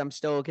because I'm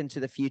still looking to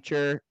the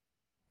future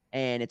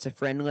and it's a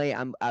friendly,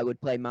 I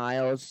would play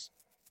Miles.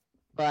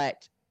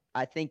 But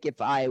I think if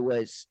I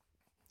was.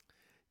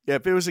 Yeah,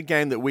 if it was a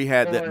game that we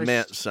had that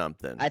meant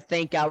something. I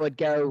think I would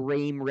go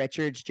Ream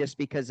Richards just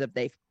because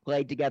they've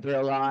played together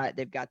a lot.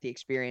 They've got the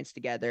experience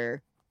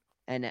together.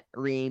 And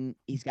Ream,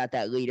 he's got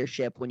that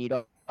leadership when you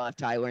don't have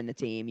Tyler in the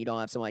team. You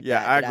don't have something like that.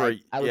 Yeah, I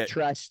agree. I would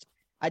trust.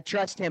 I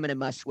trust him in a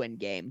must-win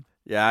game.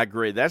 Yeah, I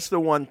agree. That's the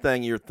one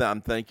thing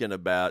I'm thinking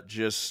about,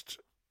 just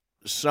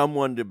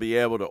someone to be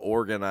able to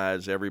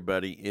organize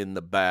everybody in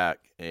the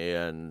back.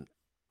 And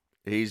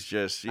he's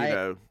just,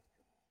 I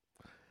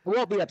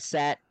won't be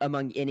upset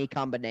among any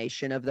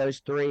combination of those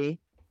three,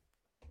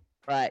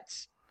 but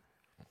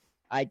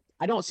I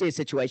don't see a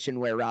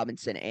situation where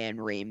Robinson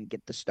and Ream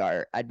get the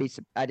start. I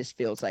just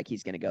feels like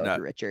he's going to go with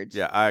Richards.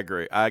 Yeah, I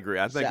agree. I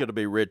think it'll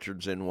be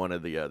Richards in one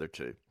of the other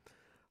two.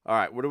 All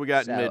right, what do we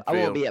got in midfield? I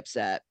won't be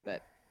upset,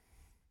 but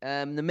the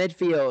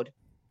midfield,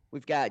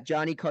 we've got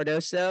Johnny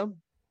Cardoso,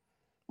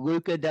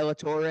 Luca Della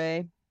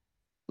Torre,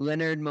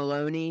 Leonard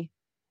Maloney,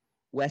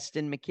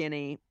 Weston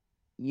McKennie,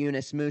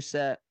 Yunus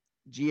Musa,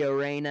 Gio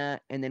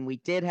Reyna, and then we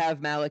did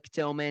have Malik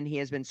Tillman. He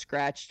has been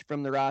scratched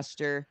from the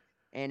roster,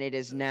 and it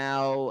is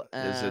now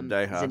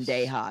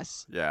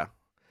Zendejas. Yeah.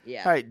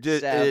 Hey,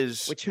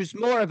 Zendejas is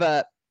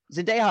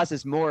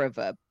more of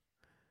a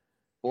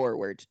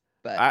forward,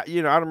 but I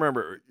don't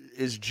remember.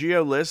 Is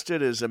Gio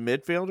listed as a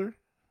midfielder?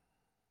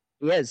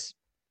 He is.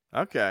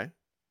 Okay.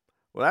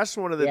 Well, that's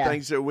one of the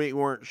things that we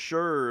weren't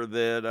sure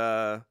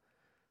that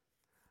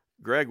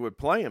Greg would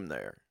play him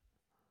there.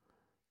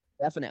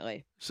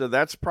 Definitely. So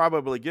that's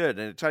probably good.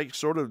 And it takes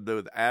sort of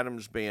with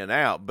Adams being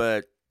out.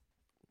 But,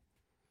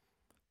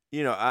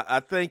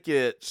 I think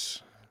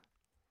it's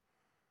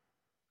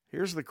 –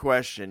 here's the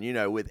question.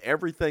 With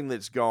everything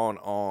that's gone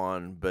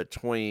on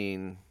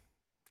between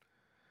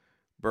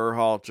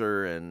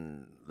Berhalter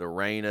and the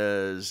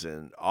Reynas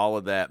and all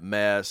of that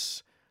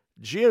mess,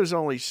 Gio's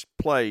only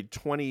played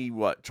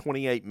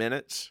 28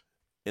 minutes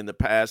in the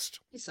past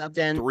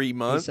 3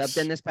 months. He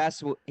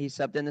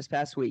subbed in this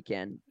past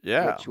weekend.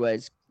 Yeah. Which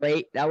was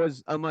great. That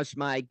was almost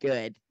my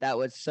good. That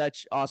was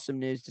such awesome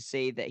news to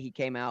see that he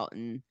came out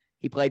and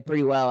he played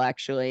pretty well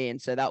actually.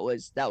 And so that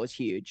was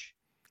huge.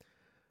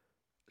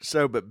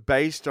 So, but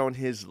based on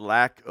his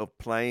lack of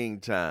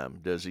playing time,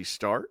 does he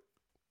start?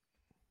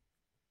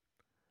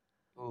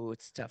 Oh,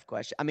 it's a tough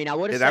question. I mean, I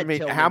would have said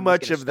Tillman how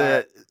much of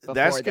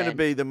that's going to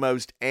be the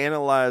most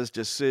analyzed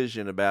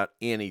decision about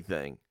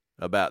anything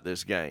about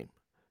this game?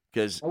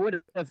 Because I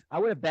would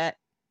have bet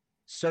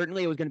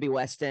certainly it was going to be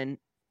Weston,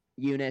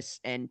 Yunus,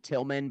 and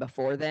Tillman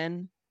before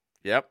then.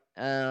 Yep.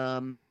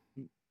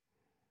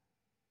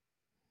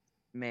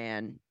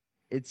 Man,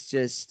 it's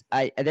just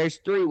there's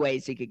three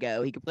ways he could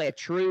go. He could play a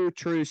true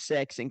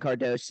 6 in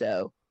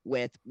Cardoso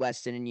with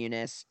Weston and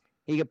Yunus.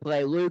 He could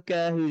play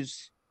Luca,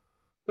 who's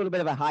a little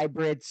bit of a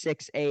hybrid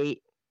 6'8".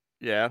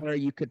 Yeah. Or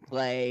you could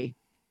say,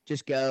 hey,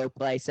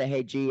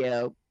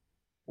 Gio,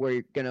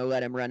 we're going to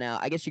let him run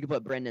out. I guess you could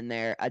put Brendan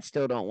there. I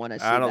still don't want to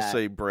see that. I don't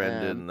see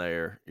Brendan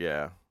there,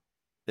 yeah.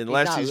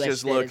 Unless he's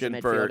just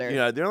looking for,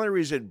 the only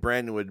reason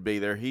Brendan would be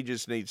there, he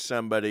just needs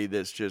somebody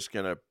that's just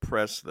going to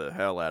press the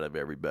hell out of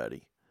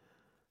everybody.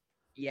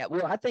 Yeah,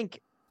 well, I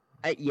think,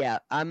 I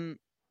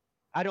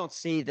don't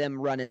see them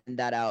running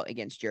that out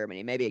against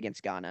Germany, maybe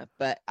against Ghana,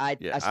 but I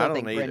still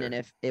think Brendan,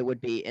 if it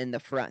would be in the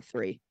front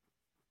three.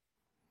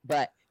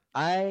 But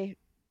I'd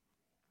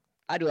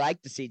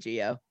like to see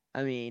Gio.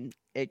 I mean,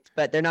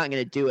 but they're not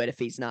going to do it if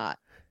he's not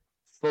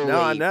fully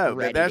No, I know,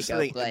 ready but that's to go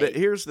the thing. play But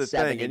here's the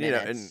thing, 70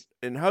 minutes.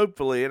 and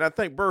hopefully, and I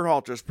think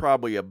Berhalter's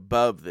probably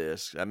above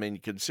this. I mean,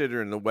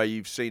 considering the way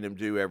you've seen him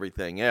do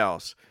everything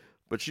else.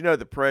 But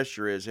the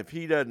pressure is if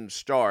he doesn't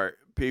start,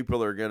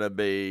 people are going to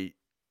be,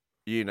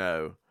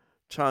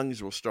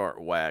 tongues will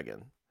start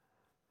wagging.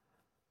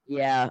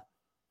 Yeah,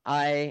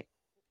 I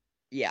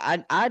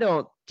Yeah, I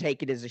don't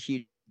take it as a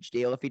huge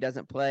deal if he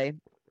doesn't play.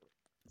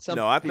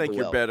 No, I think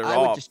you're better off. I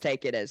would just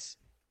take it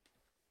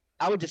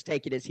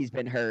as he's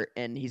been hurt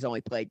and he's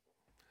only played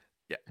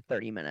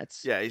 30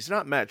 minutes. Yeah, he's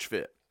not match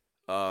fit.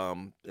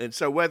 And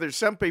so whether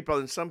some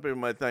people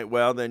might think,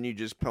 well, then you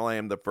just play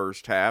him the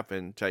first half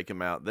and take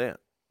him out then.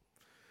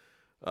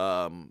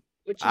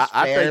 Which is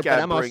fair, but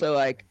I'm also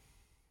like,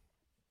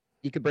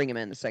 you could bring him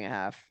in the second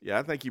half. Yeah,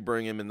 I think you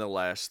bring him in the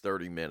last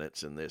 30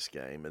 minutes in this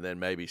game and then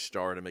maybe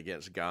start him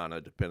against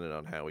Ghana, depending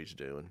on how he's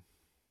doing.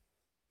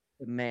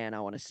 Man, I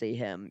want to see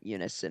him,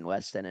 Eunice and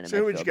Weston in a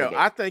so midfield. Go.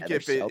 I think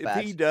if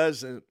he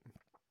doesn't,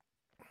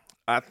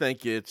 I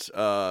think it's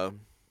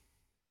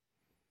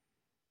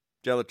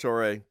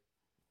Delatorre,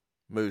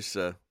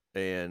 Musa,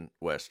 and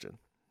Weston.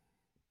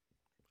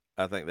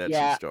 I think that's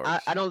who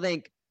starts. I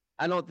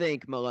don't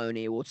think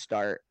Maloney will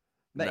start,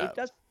 but he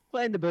does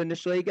play in the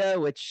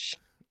Bundesliga, which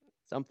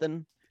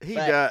something. He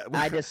does.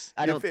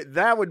 I don't.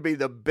 That would be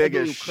the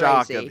biggest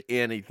shock of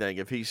anything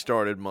if he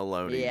started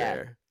Maloney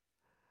there.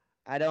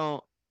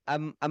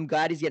 I'm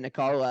glad he's getting a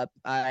call up.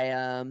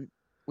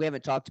 We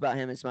haven't talked about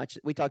him as much.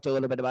 We talked a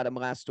little bit about him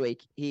last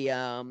week. He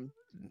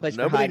plays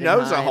for Nobody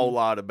knows a whole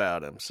lot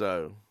about him,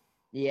 so.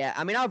 Yeah,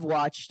 I mean, I've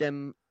watched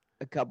him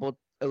a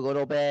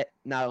little bit,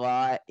 not a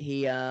lot.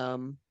 He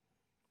can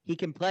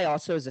play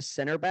also as a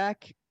center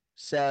back,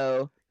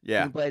 so he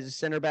can play as a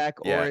center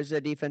back or as a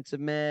defensive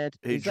mid.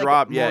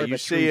 You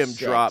see him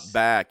drop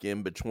back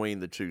in between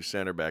the two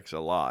center backs a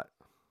lot.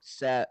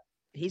 So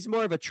he's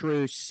more of a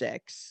true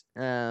 6.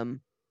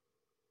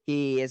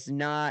 He is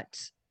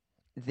not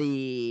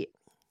the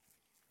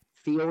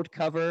field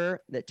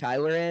cover that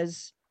Tyler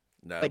is,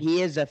 but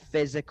he is a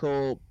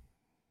physical,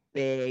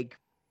 big,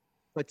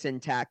 puts in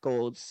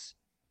tackles,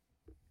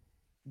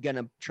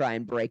 gonna try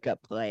and break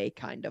up play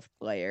kind of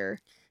player.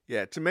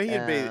 Yeah, to me,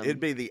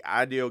 it'd be the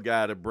ideal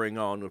guy to bring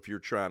on if you're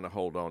trying to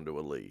hold on to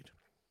a lead.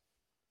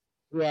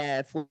 Yeah,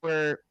 if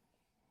we're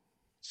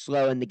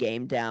slowing the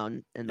game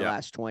down in the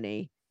last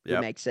 20, it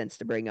makes sense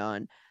to bring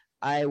on.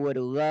 I would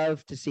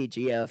love to see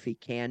Gio if he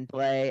can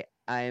play.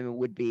 I'm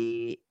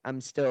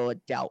still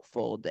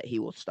doubtful that he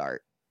will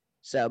start.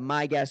 So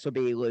my guess will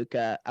be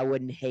Luca. I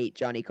wouldn't hate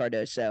Johnny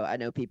Cardoso. I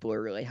know people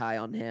are really high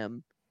on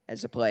him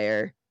as a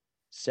player.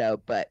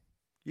 So, but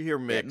you hear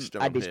mixed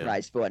on I'd be him.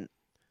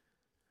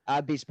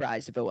 I'd be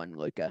surprised if it wasn't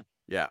Luca.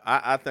 Yeah,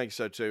 I think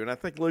so too. And I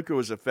think Luca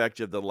was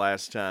effective the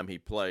last time he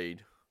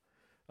played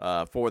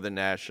for the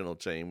national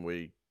team.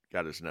 We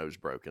got his nose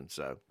broken,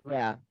 so.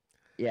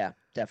 Yeah,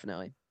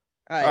 definitely.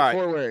 All right,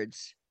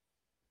 forwards.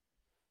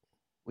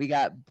 We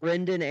got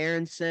Brendan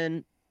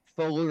Aronson,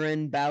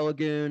 Balogun,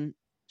 Balogun,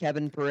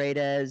 Kevin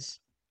Paredes,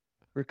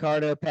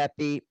 Ricardo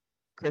Pepi,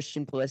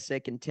 Christian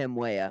Pulisic, and Tim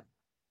Weah.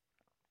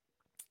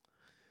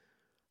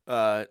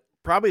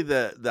 Probably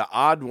the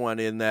odd one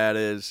in that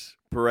is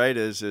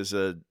Paredes is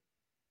a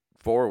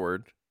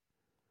forward.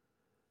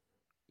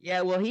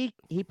 Yeah, well, he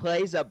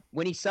plays up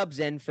when he subs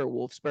in for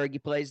Wolfsburg. He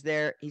plays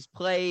there. He's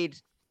played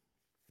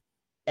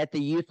at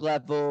the youth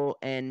level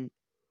and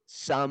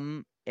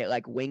some at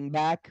like wing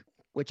back,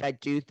 which I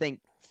do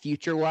think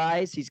future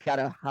wise he's got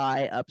a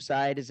high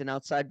upside as an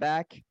outside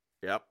back.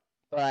 Yep.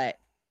 But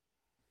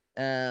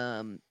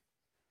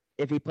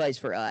if he plays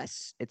for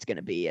us, it's going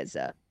to be as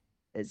a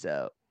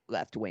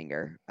left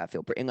winger. I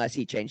feel unless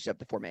he changed up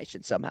the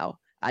formation somehow.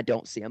 I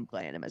don't see him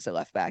playing him as a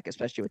left back,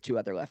 especially with 2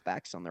 other left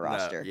backs on the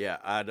roster. Yeah,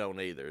 I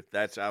don't either.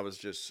 I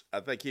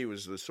think he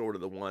was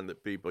the one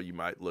that people you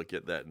might look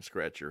at that and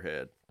scratch your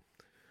head.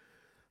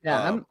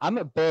 Yeah, I've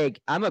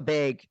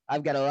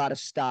got a lot of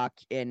stock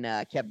in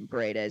Kevin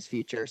Paredes'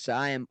 future, so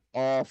I am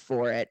all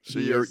for it. So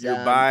you're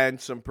buying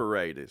some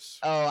Paredes.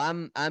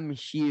 Oh, I'm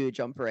huge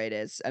on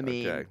Paredes. I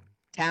mean,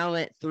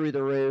 talent through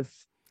the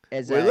roof.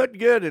 He looked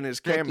good in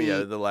his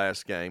cameo the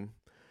last game.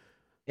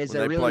 Is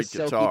a really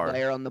silky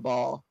player on the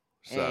ball,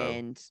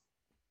 and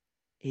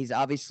he's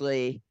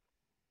obviously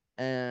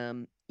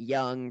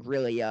young,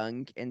 really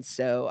young, and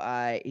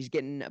so he's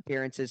getting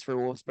appearances for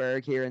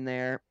Wolfsburg here and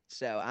there.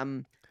 So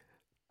I'm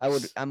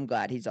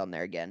glad he's on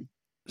there again.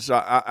 So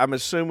I'm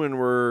assuming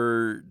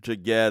we're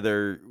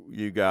together.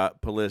 You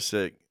got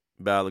Pulisic,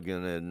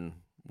 Balogun, and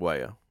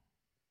Weah.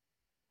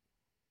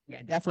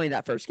 Yeah, definitely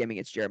that first game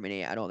against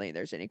Germany. I don't think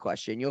there's any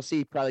question. You'll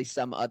see probably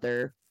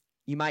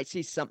you might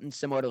see something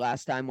similar to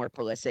last time where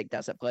Pulisic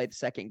doesn't play the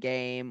second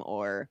game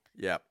and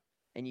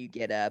you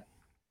get a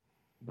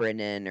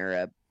Brennan or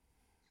a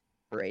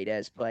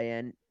Paredes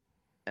playing.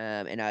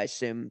 And I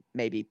assume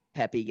maybe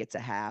Pepi gets a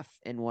half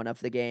in one of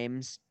the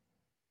games.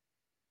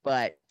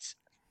 But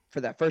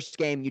for that first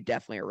game, you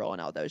definitely are rolling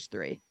out those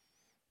 3.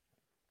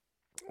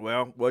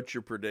 Well, what's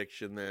your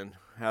prediction then?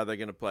 How are they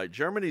going to play?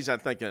 I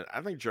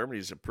think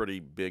Germany's a pretty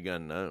big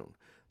unknown.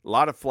 A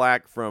lot of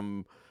flack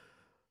from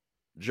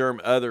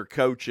other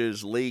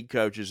coaches, league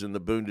coaches in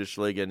the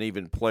Bundesliga, and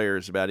even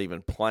players about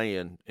even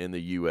playing in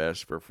the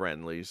U.S. for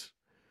friendlies.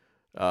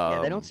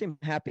 They don't seem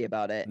happy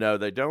about it. No,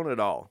 they don't at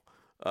all.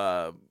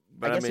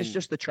 I guess it's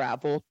just the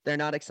travel they're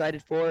not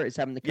excited for, is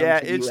having to come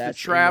to the it's U.S. the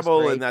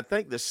travel, and I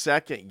think the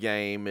second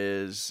game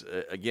is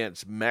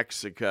against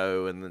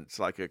Mexico, and it's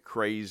like a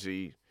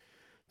crazy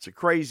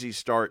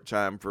start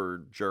time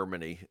for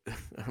Germany.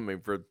 I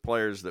mean, for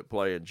players that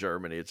play in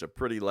Germany, it's a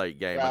pretty late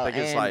game. Well, I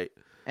think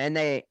and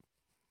they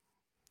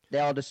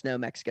all just know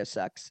Mexico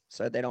sucks,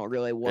 so they don't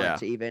really want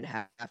to even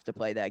have to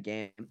play that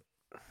game.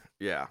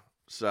 Yeah,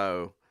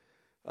 so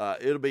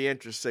it'll be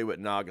interesting to see what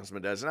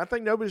Nagelsmann does, and I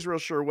think nobody's real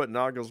sure what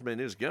Nagelsmann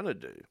is going to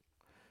do.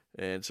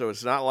 And so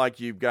it's not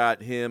like you've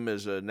got him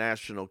as a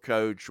national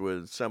coach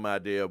with some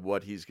idea of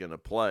what he's going to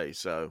play.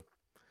 So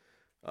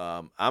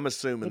I'm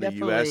assuming the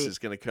U.S. is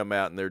going to come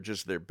out and they're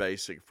just their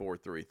basic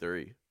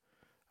 4-3-3.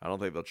 I don't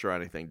think they'll try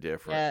anything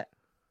different.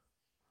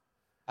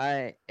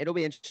 Yeah, it'll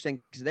be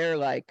interesting because they're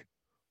like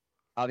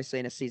obviously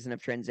in a season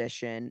of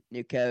transition,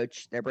 new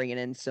coach. They're bringing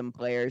in some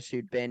players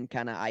who'd been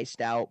kind of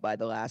iced out by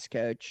the last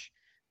coach.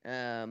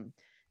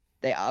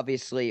 They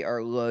obviously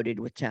are loaded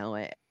with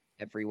talent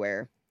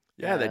everywhere.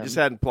 Yeah, they just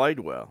hadn't played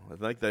well. I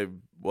think they've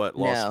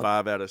lost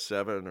 5 out of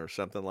 7 or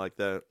something like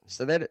that.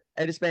 So they've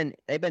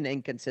been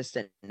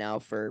inconsistent now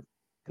for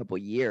a couple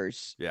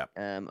years. Yeah,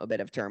 a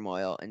bit of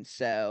turmoil, and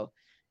so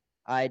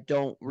I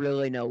don't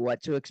really know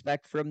what to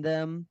expect from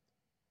them.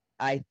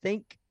 I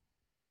think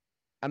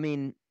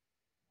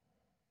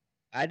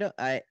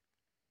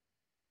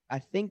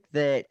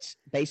that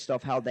based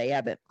off how they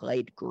haven't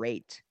played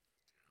great,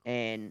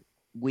 and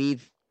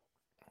we've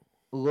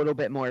a little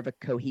bit more of a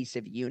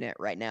cohesive unit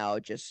right now.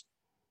 Just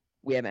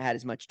we haven't had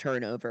as much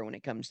turnover when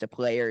it comes to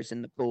players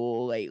in the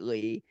pool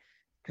lately.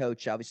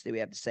 Coach, obviously, we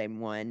have the same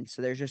one,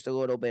 so there's just a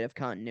little bit of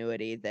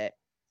continuity that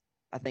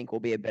I think will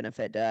be a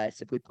benefit to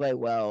us. If we play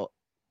well,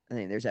 I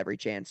think there's every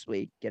chance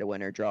we get a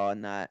win or draw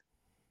in that.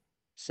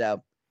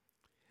 So,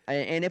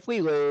 and if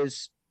we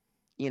lose,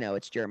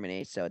 it's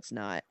Germany, so it's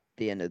not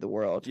the end of the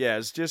world. Yeah,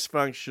 as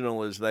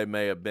dysfunctional as they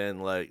may have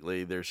been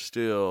lately, they're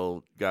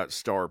still got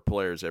star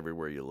players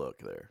everywhere you look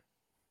there.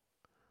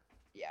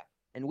 Yeah,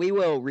 and we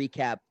will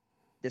recap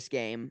this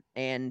game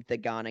and the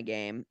Ghana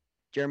game.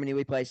 Germany,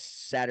 we play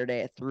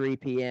Saturday at 3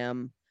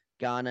 p.m.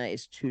 Ghana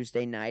is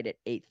Tuesday night at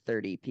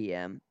 8:30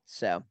 p.m.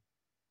 So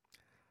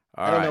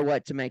I don't know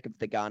what to make of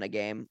the Ghana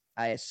game.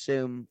 I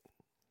assume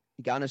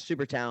Ghana's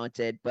super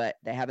talented, but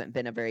they haven't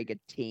been a very good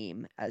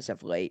team as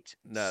of late.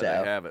 No, they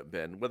haven't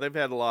been. Well, they've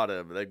had a lot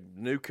of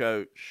new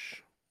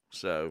coach.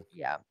 So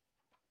yeah,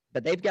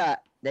 but they've got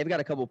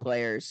a couple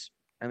players.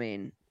 I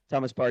mean,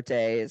 Thomas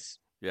Partey is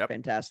a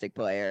fantastic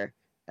player.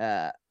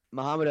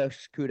 Mohamed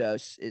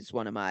Kudus is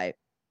one of my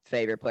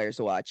favorite players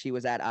to watch. He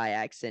was at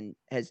Ajax and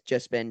has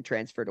just been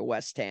transferred to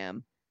West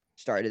Ham,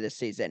 started this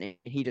season, and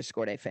he just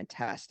scored a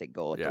fantastic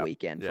goal at the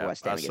weekend for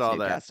West Ham against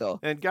Newcastle.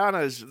 And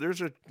Ghana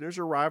there's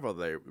a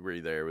rivalry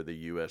there with the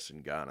U.S.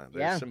 and Ghana.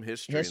 There's some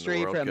history in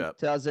the World from Cup.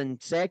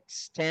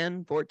 2006,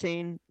 10,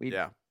 14.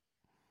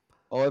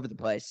 All over the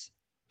place.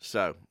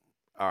 So,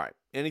 all right.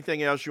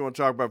 Anything else you want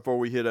to talk about before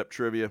we hit up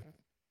trivia?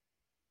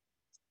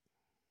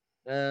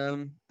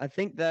 I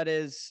think that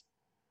is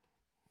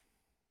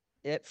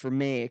it for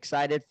me.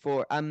 Excited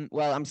for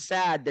I'm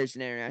sad there's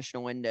an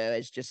international window.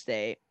 It's just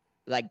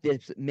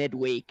this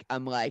midweek.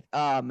 I'm like,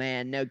 oh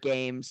man, no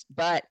games.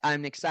 But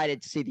I'm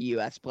excited to see the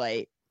US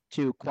play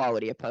 2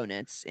 quality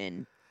opponents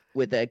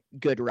with a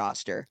good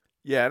roster.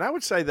 Yeah, and I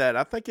would say that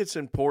I think it's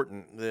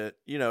important that,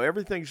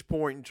 everything's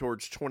pointing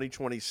towards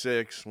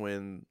 2026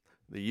 when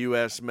the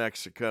US,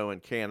 Mexico,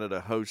 and Canada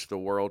host the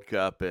World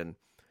Cup. And,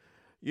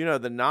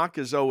 the knock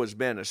has always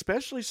been,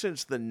 especially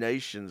since the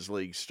Nations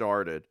League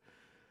started,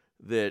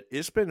 that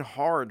it's been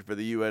hard for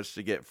the U.S.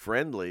 to get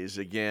friendlies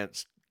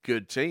against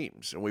good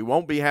teams. And we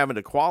won't be having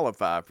to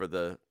qualify for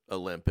the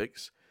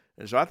Olympics.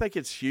 And so I think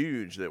it's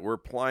huge that we're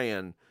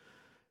playing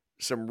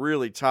some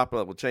really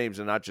top-level teams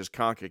and not just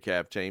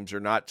CONCACAF teams or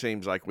not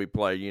teams like we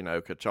play,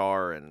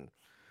 Qatar and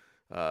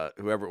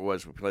whoever it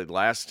was we played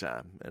last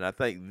time. And I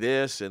think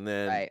this and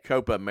then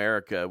Copa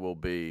America will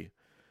be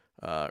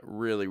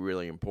really,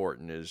 really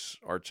important as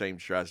our team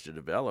tries to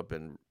develop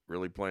and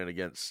really playing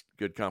against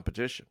good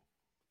competition.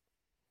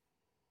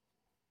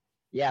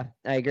 Yeah,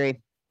 I agree.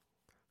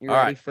 You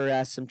ready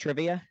for some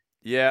trivia?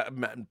 Yeah,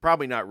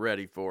 probably not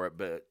ready for it,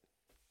 but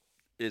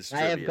it's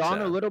trivia. I have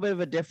gone a little bit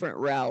of a different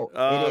route.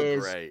 Oh,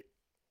 great.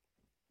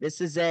 This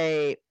is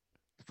a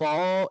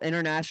fall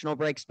international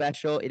break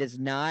special. It is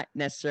not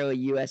necessarily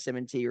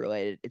USMNT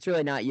related. It's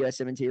really not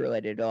USMNT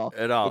related at all.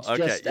 It's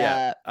okay, just,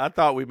 I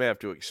thought we may have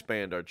to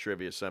expand our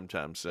trivia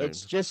sometime soon.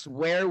 It's just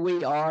where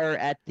we are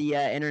at the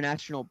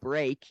international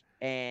break,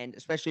 and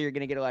especially you're going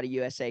to get a lot of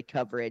USA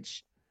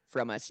coverage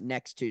from us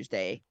next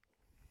Tuesday.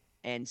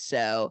 And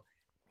so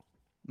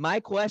my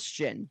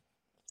question,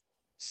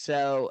 is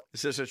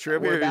this a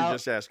trivia or are you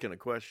just asking a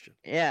question?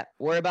 Yeah,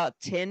 we're about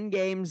 10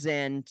 games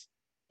in,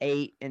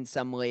 8 in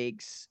some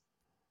leagues,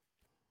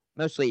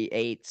 mostly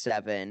 8,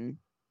 7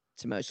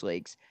 to most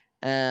leagues.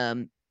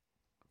 Who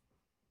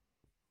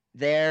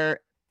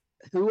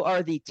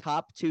are the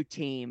top 2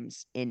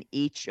 teams in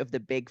each of the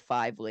big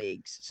 5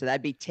 leagues? So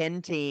that'd be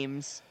 10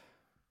 teams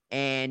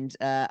And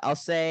I'll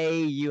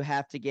say you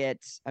have to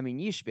get,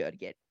 you should be able to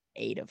get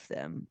 8 of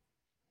them.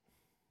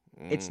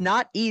 It's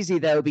not easy,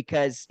 though,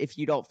 because if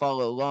you don't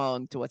follow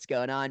along to what's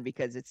going on,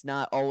 because it's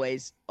not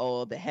always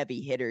all the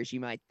heavy hitters you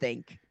might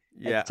think.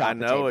 Yeah, I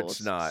know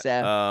it's not.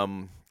 So,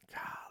 golly.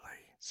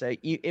 So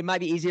it might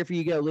be easier for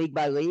you to go league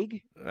by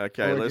league.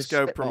 Okay, let's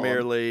go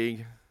Premier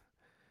League.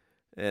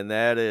 And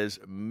that is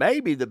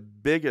maybe the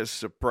biggest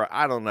surprise.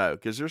 I don't know,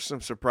 because there's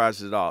some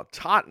surprises at all.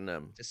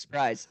 Tottenham. It's a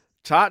surprise.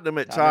 Tottenham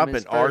at top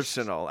and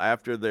Arsenal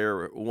after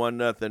their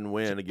 1-0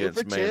 win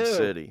against Man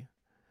City.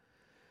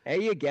 There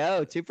you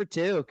go. 2 for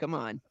 2. Come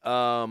on.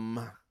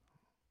 Yeah,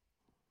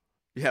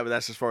 but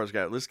that's as far as it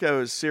goes. Let's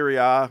go Serie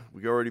A.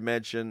 We already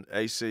mentioned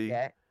AC.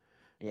 Yeah.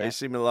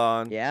 AC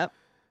Milan. Yep.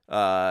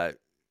 They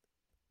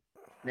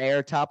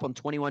are top on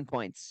 21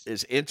 points.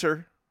 Is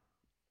Inter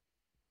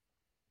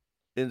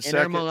in Inter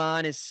second?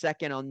 Milan is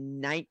second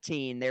on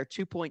 19. They're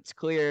 2 points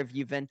clear of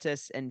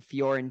Juventus and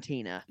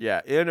Fiorentina.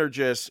 Yeah,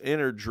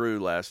 Inter drew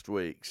last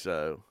week,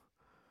 so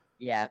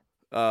yeah.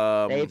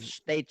 They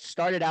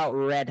started out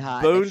red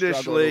hot.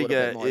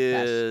 Bundesliga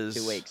is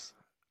 2 weeks.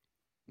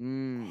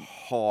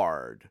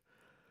 Hard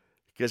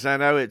because I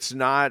know it's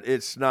not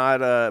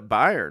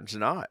Bayern's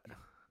not.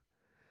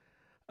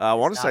 I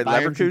want to say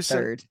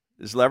Leverkusen.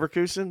 Is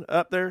Leverkusen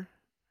up there?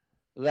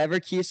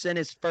 Leverkusen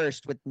is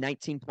first with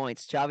 19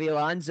 points. Xavi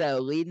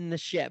Alonso leading the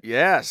ship.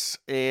 Yes,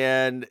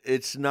 and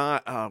it's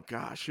not. Oh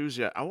gosh, who's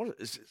that?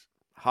 Is it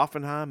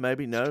Hoffenheim?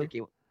 Maybe no.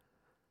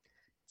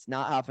 It's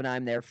not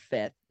Hoffenheim. They're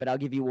 5th, but I'll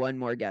give you one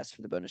more guess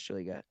for the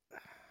Bundesliga.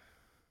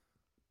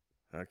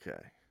 Okay.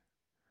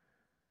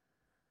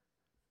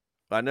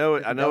 I know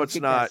it's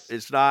not.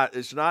 It's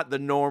not the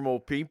normal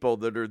people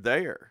that are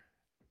there.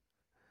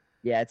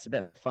 Yeah, it's a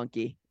bit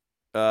funky.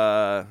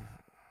 How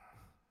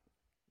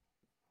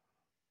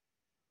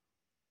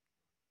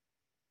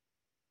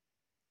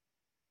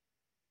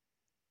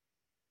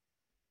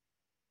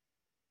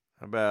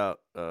about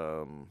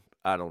I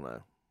don't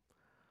know.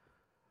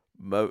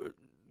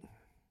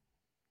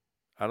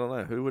 I don't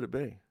know. Who would it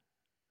be?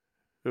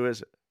 Who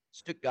is it?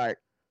 Stuttgart.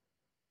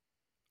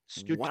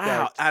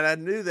 Wow, and I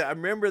knew that. I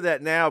remember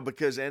that now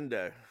because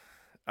Endo.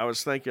 I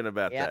was thinking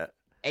about that.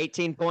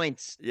 18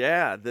 points.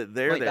 Yeah,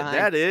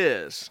 that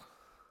is.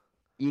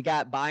 You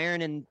got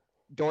Bayern and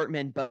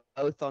Dortmund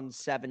both on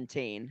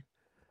 17.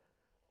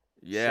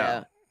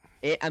 Yeah.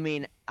 So,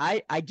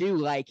 I do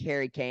like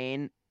Harry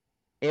Kane.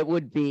 It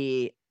would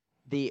be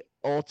the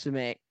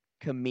ultimate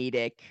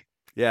comedic.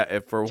 Yeah,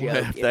 if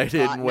they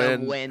didn't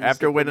win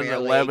after winning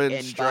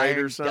 11 straight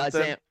or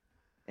something.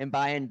 And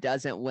Bayern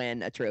doesn't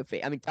win a trophy.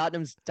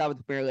 Tottenham's top of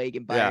the Premier League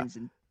and Bayern's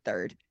in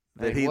 3rd.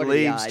 That he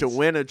leaves to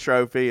win a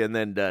trophy and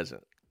then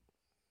doesn't.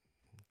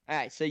 All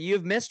right, so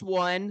you've missed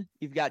one.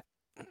 You've got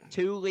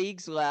 2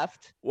 leagues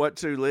left. What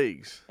 2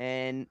 leagues?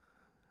 And,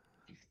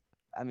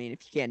 if you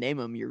can't name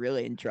them, you're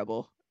really in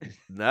trouble.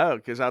 No,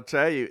 because I'll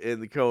tell you, in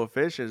the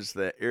coefficients,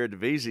 the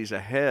Eredivisie's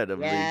ahead of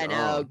League One.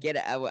 No, get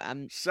it. We'll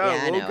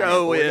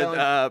go with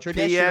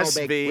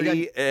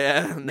PSV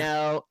and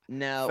No,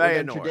 Feyenoord.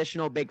 We're going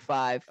traditional Big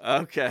 5.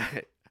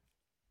 Okay.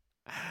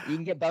 You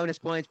can get bonus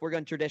points. We're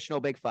going traditional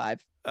Big 5.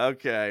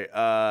 Okay.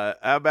 How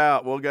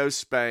about we'll go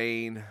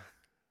Spain?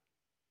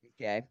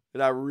 Okay.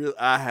 But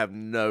I have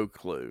no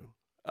clue.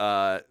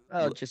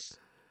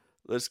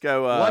 Let's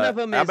go. One of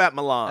them how is about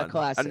Milan? a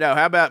classic. No,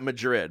 how about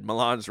Madrid?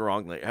 Milan's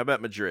wrong league. How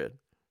about Madrid?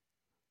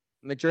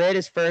 Madrid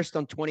is first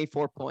on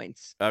 24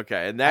 points.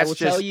 Okay, and that's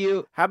tell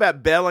you. How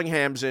about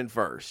Bellingham's in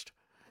first?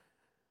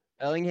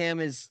 Bellingham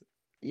is,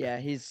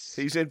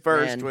 he's in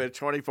first with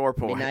 24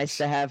 points. Nice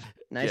to have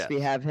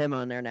him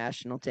on their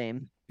national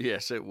team.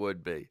 Yes, it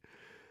would be.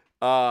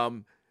 I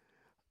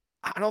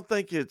don't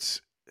think it's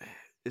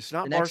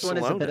not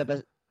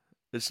Barcelona.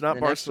 It's not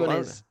Barcelona.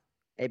 One is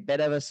a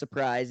bit of a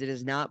surprise. It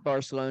is not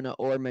Barcelona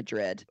or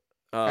Madrid.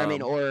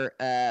 Or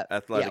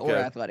Atletico. Yeah,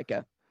 or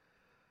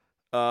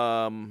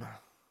Atletico.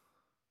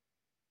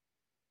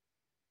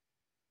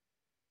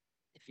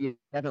 If you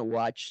haven't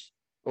watched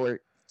or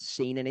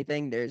seen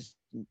anything, I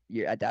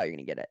doubt you're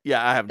gonna get it.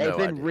 Yeah, I have no idea.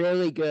 They've been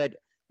really good.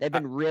 They've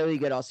been really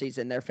good all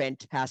season. They're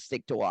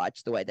fantastic to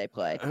watch the way they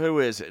play. Who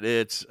is it?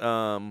 It's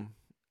not.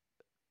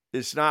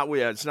 It's not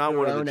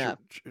one of the.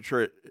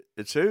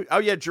 It's who? Oh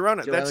yeah,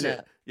 Girona. That's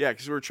it. Yeah,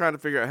 because we're trying to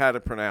figure out how to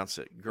pronounce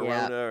it.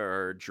 Girona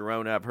or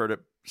Girona. I've heard it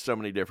so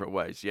many different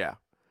ways. Yeah.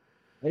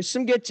 There's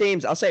some good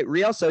teams. I'll say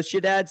Real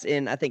Sociedad's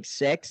in, I think,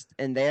 6th,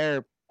 and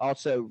they're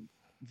also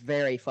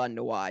very fun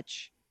to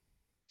watch.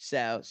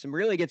 So some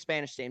really good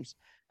Spanish teams.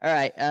 All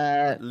right.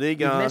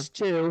 Ligue 1. Missed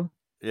 2.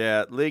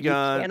 Yeah, Ligue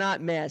 1. You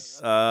cannot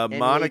miss.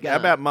 Monaco. How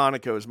about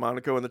Monaco? Is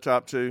Monaco in the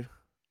top 2?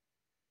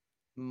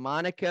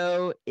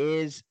 Monaco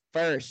is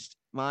first.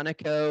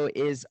 Monaco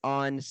is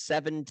on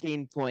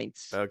 17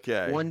 points.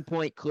 Okay. 1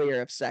 point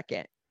clear of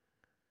second.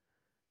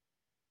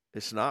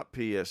 It's not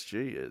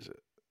PSG, is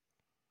it?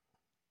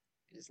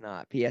 It is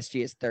not.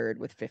 PSG is third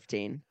with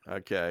 15.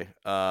 Okay.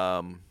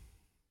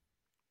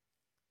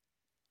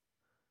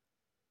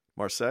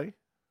 Marseille?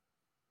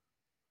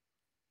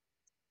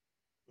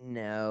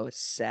 No,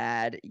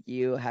 sad.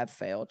 You have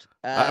failed.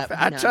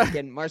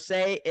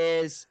 Marseille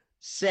is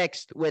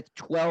 6th with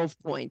 12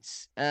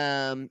 points.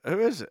 Who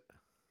is it?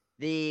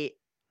 The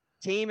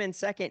team in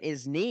second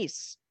is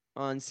Nice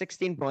on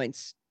 16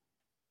 points.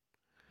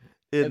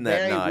 Isn't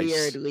that nice?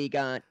 Very weird Ligue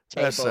 1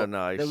 table. That's so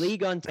nice. The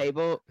Ligue 1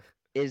 table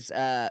is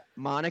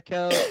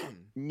Monaco,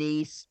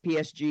 Nice,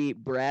 PSG,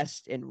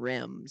 Brest, and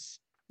Reims.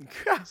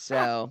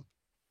 So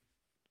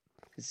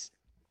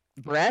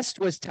Brest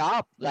was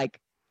top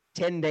like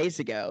 10 days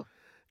ago.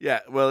 Yeah,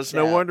 well, it's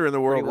no wonder in the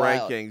world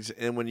rankings,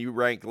 and when you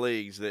rank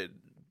leagues, that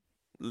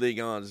Ligue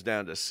 1's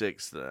down to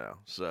 6th now.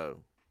 So,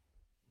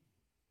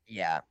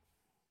 yeah,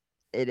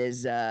 it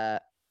is.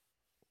 And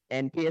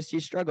PSG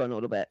struggling a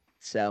little bit.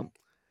 So,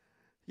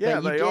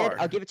 yeah, they are.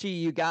 I'll give it to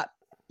you.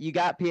 You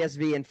got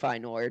PSV and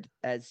Feyenoord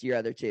as your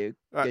other two.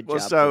 Right, Good well,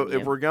 job. so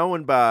if we're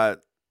going by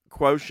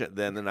quotient,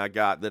 then I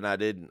got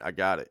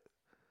it.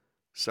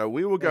 So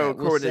we will go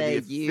according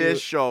to the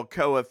official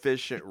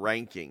coefficient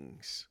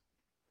rankings.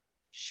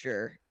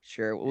 Sure.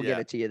 We'll give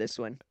it to you this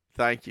one.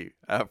 Thank you.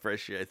 I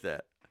appreciate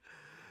that.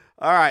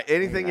 All right.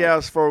 Anything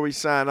else before we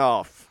sign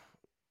off?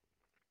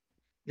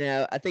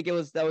 No, I think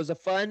that was a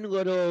fun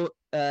little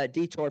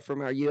detour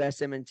from our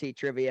USMNT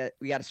trivia.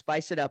 We got to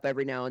spice it up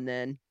every now and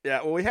then.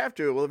 Yeah, well, we have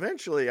to. Well,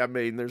 eventually, I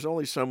mean, there's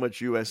only so much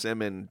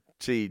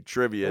USMNT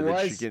trivia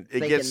that you can.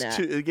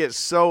 It gets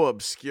so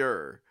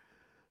obscure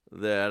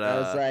that I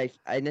was like,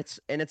 and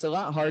it's a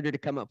lot harder to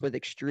come up with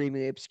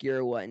extremely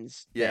obscure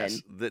ones.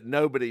 Yes, that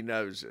nobody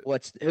knows it.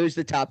 Who's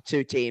the top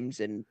 2 teams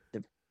in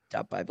the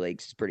top 5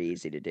 leagues? It's pretty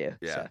easy to do.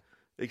 Yeah, so.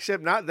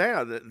 Except not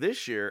now.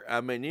 This year,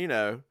 I mean,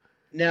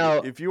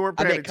 No, if you weren't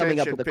paying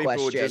attention,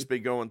 people would just be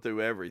going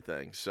through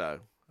everything. So,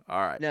 all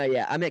right. No,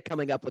 yeah, I meant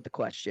coming up with the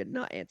question,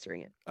 not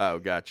answering it. Oh,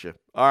 gotcha.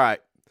 All right.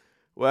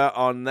 Well,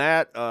 on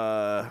that,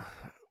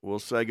 we'll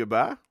say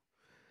goodbye,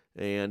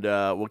 and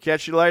we'll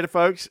catch you later,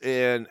 folks.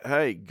 And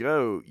hey,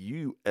 go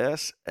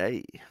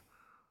USA!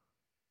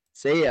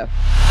 See ya.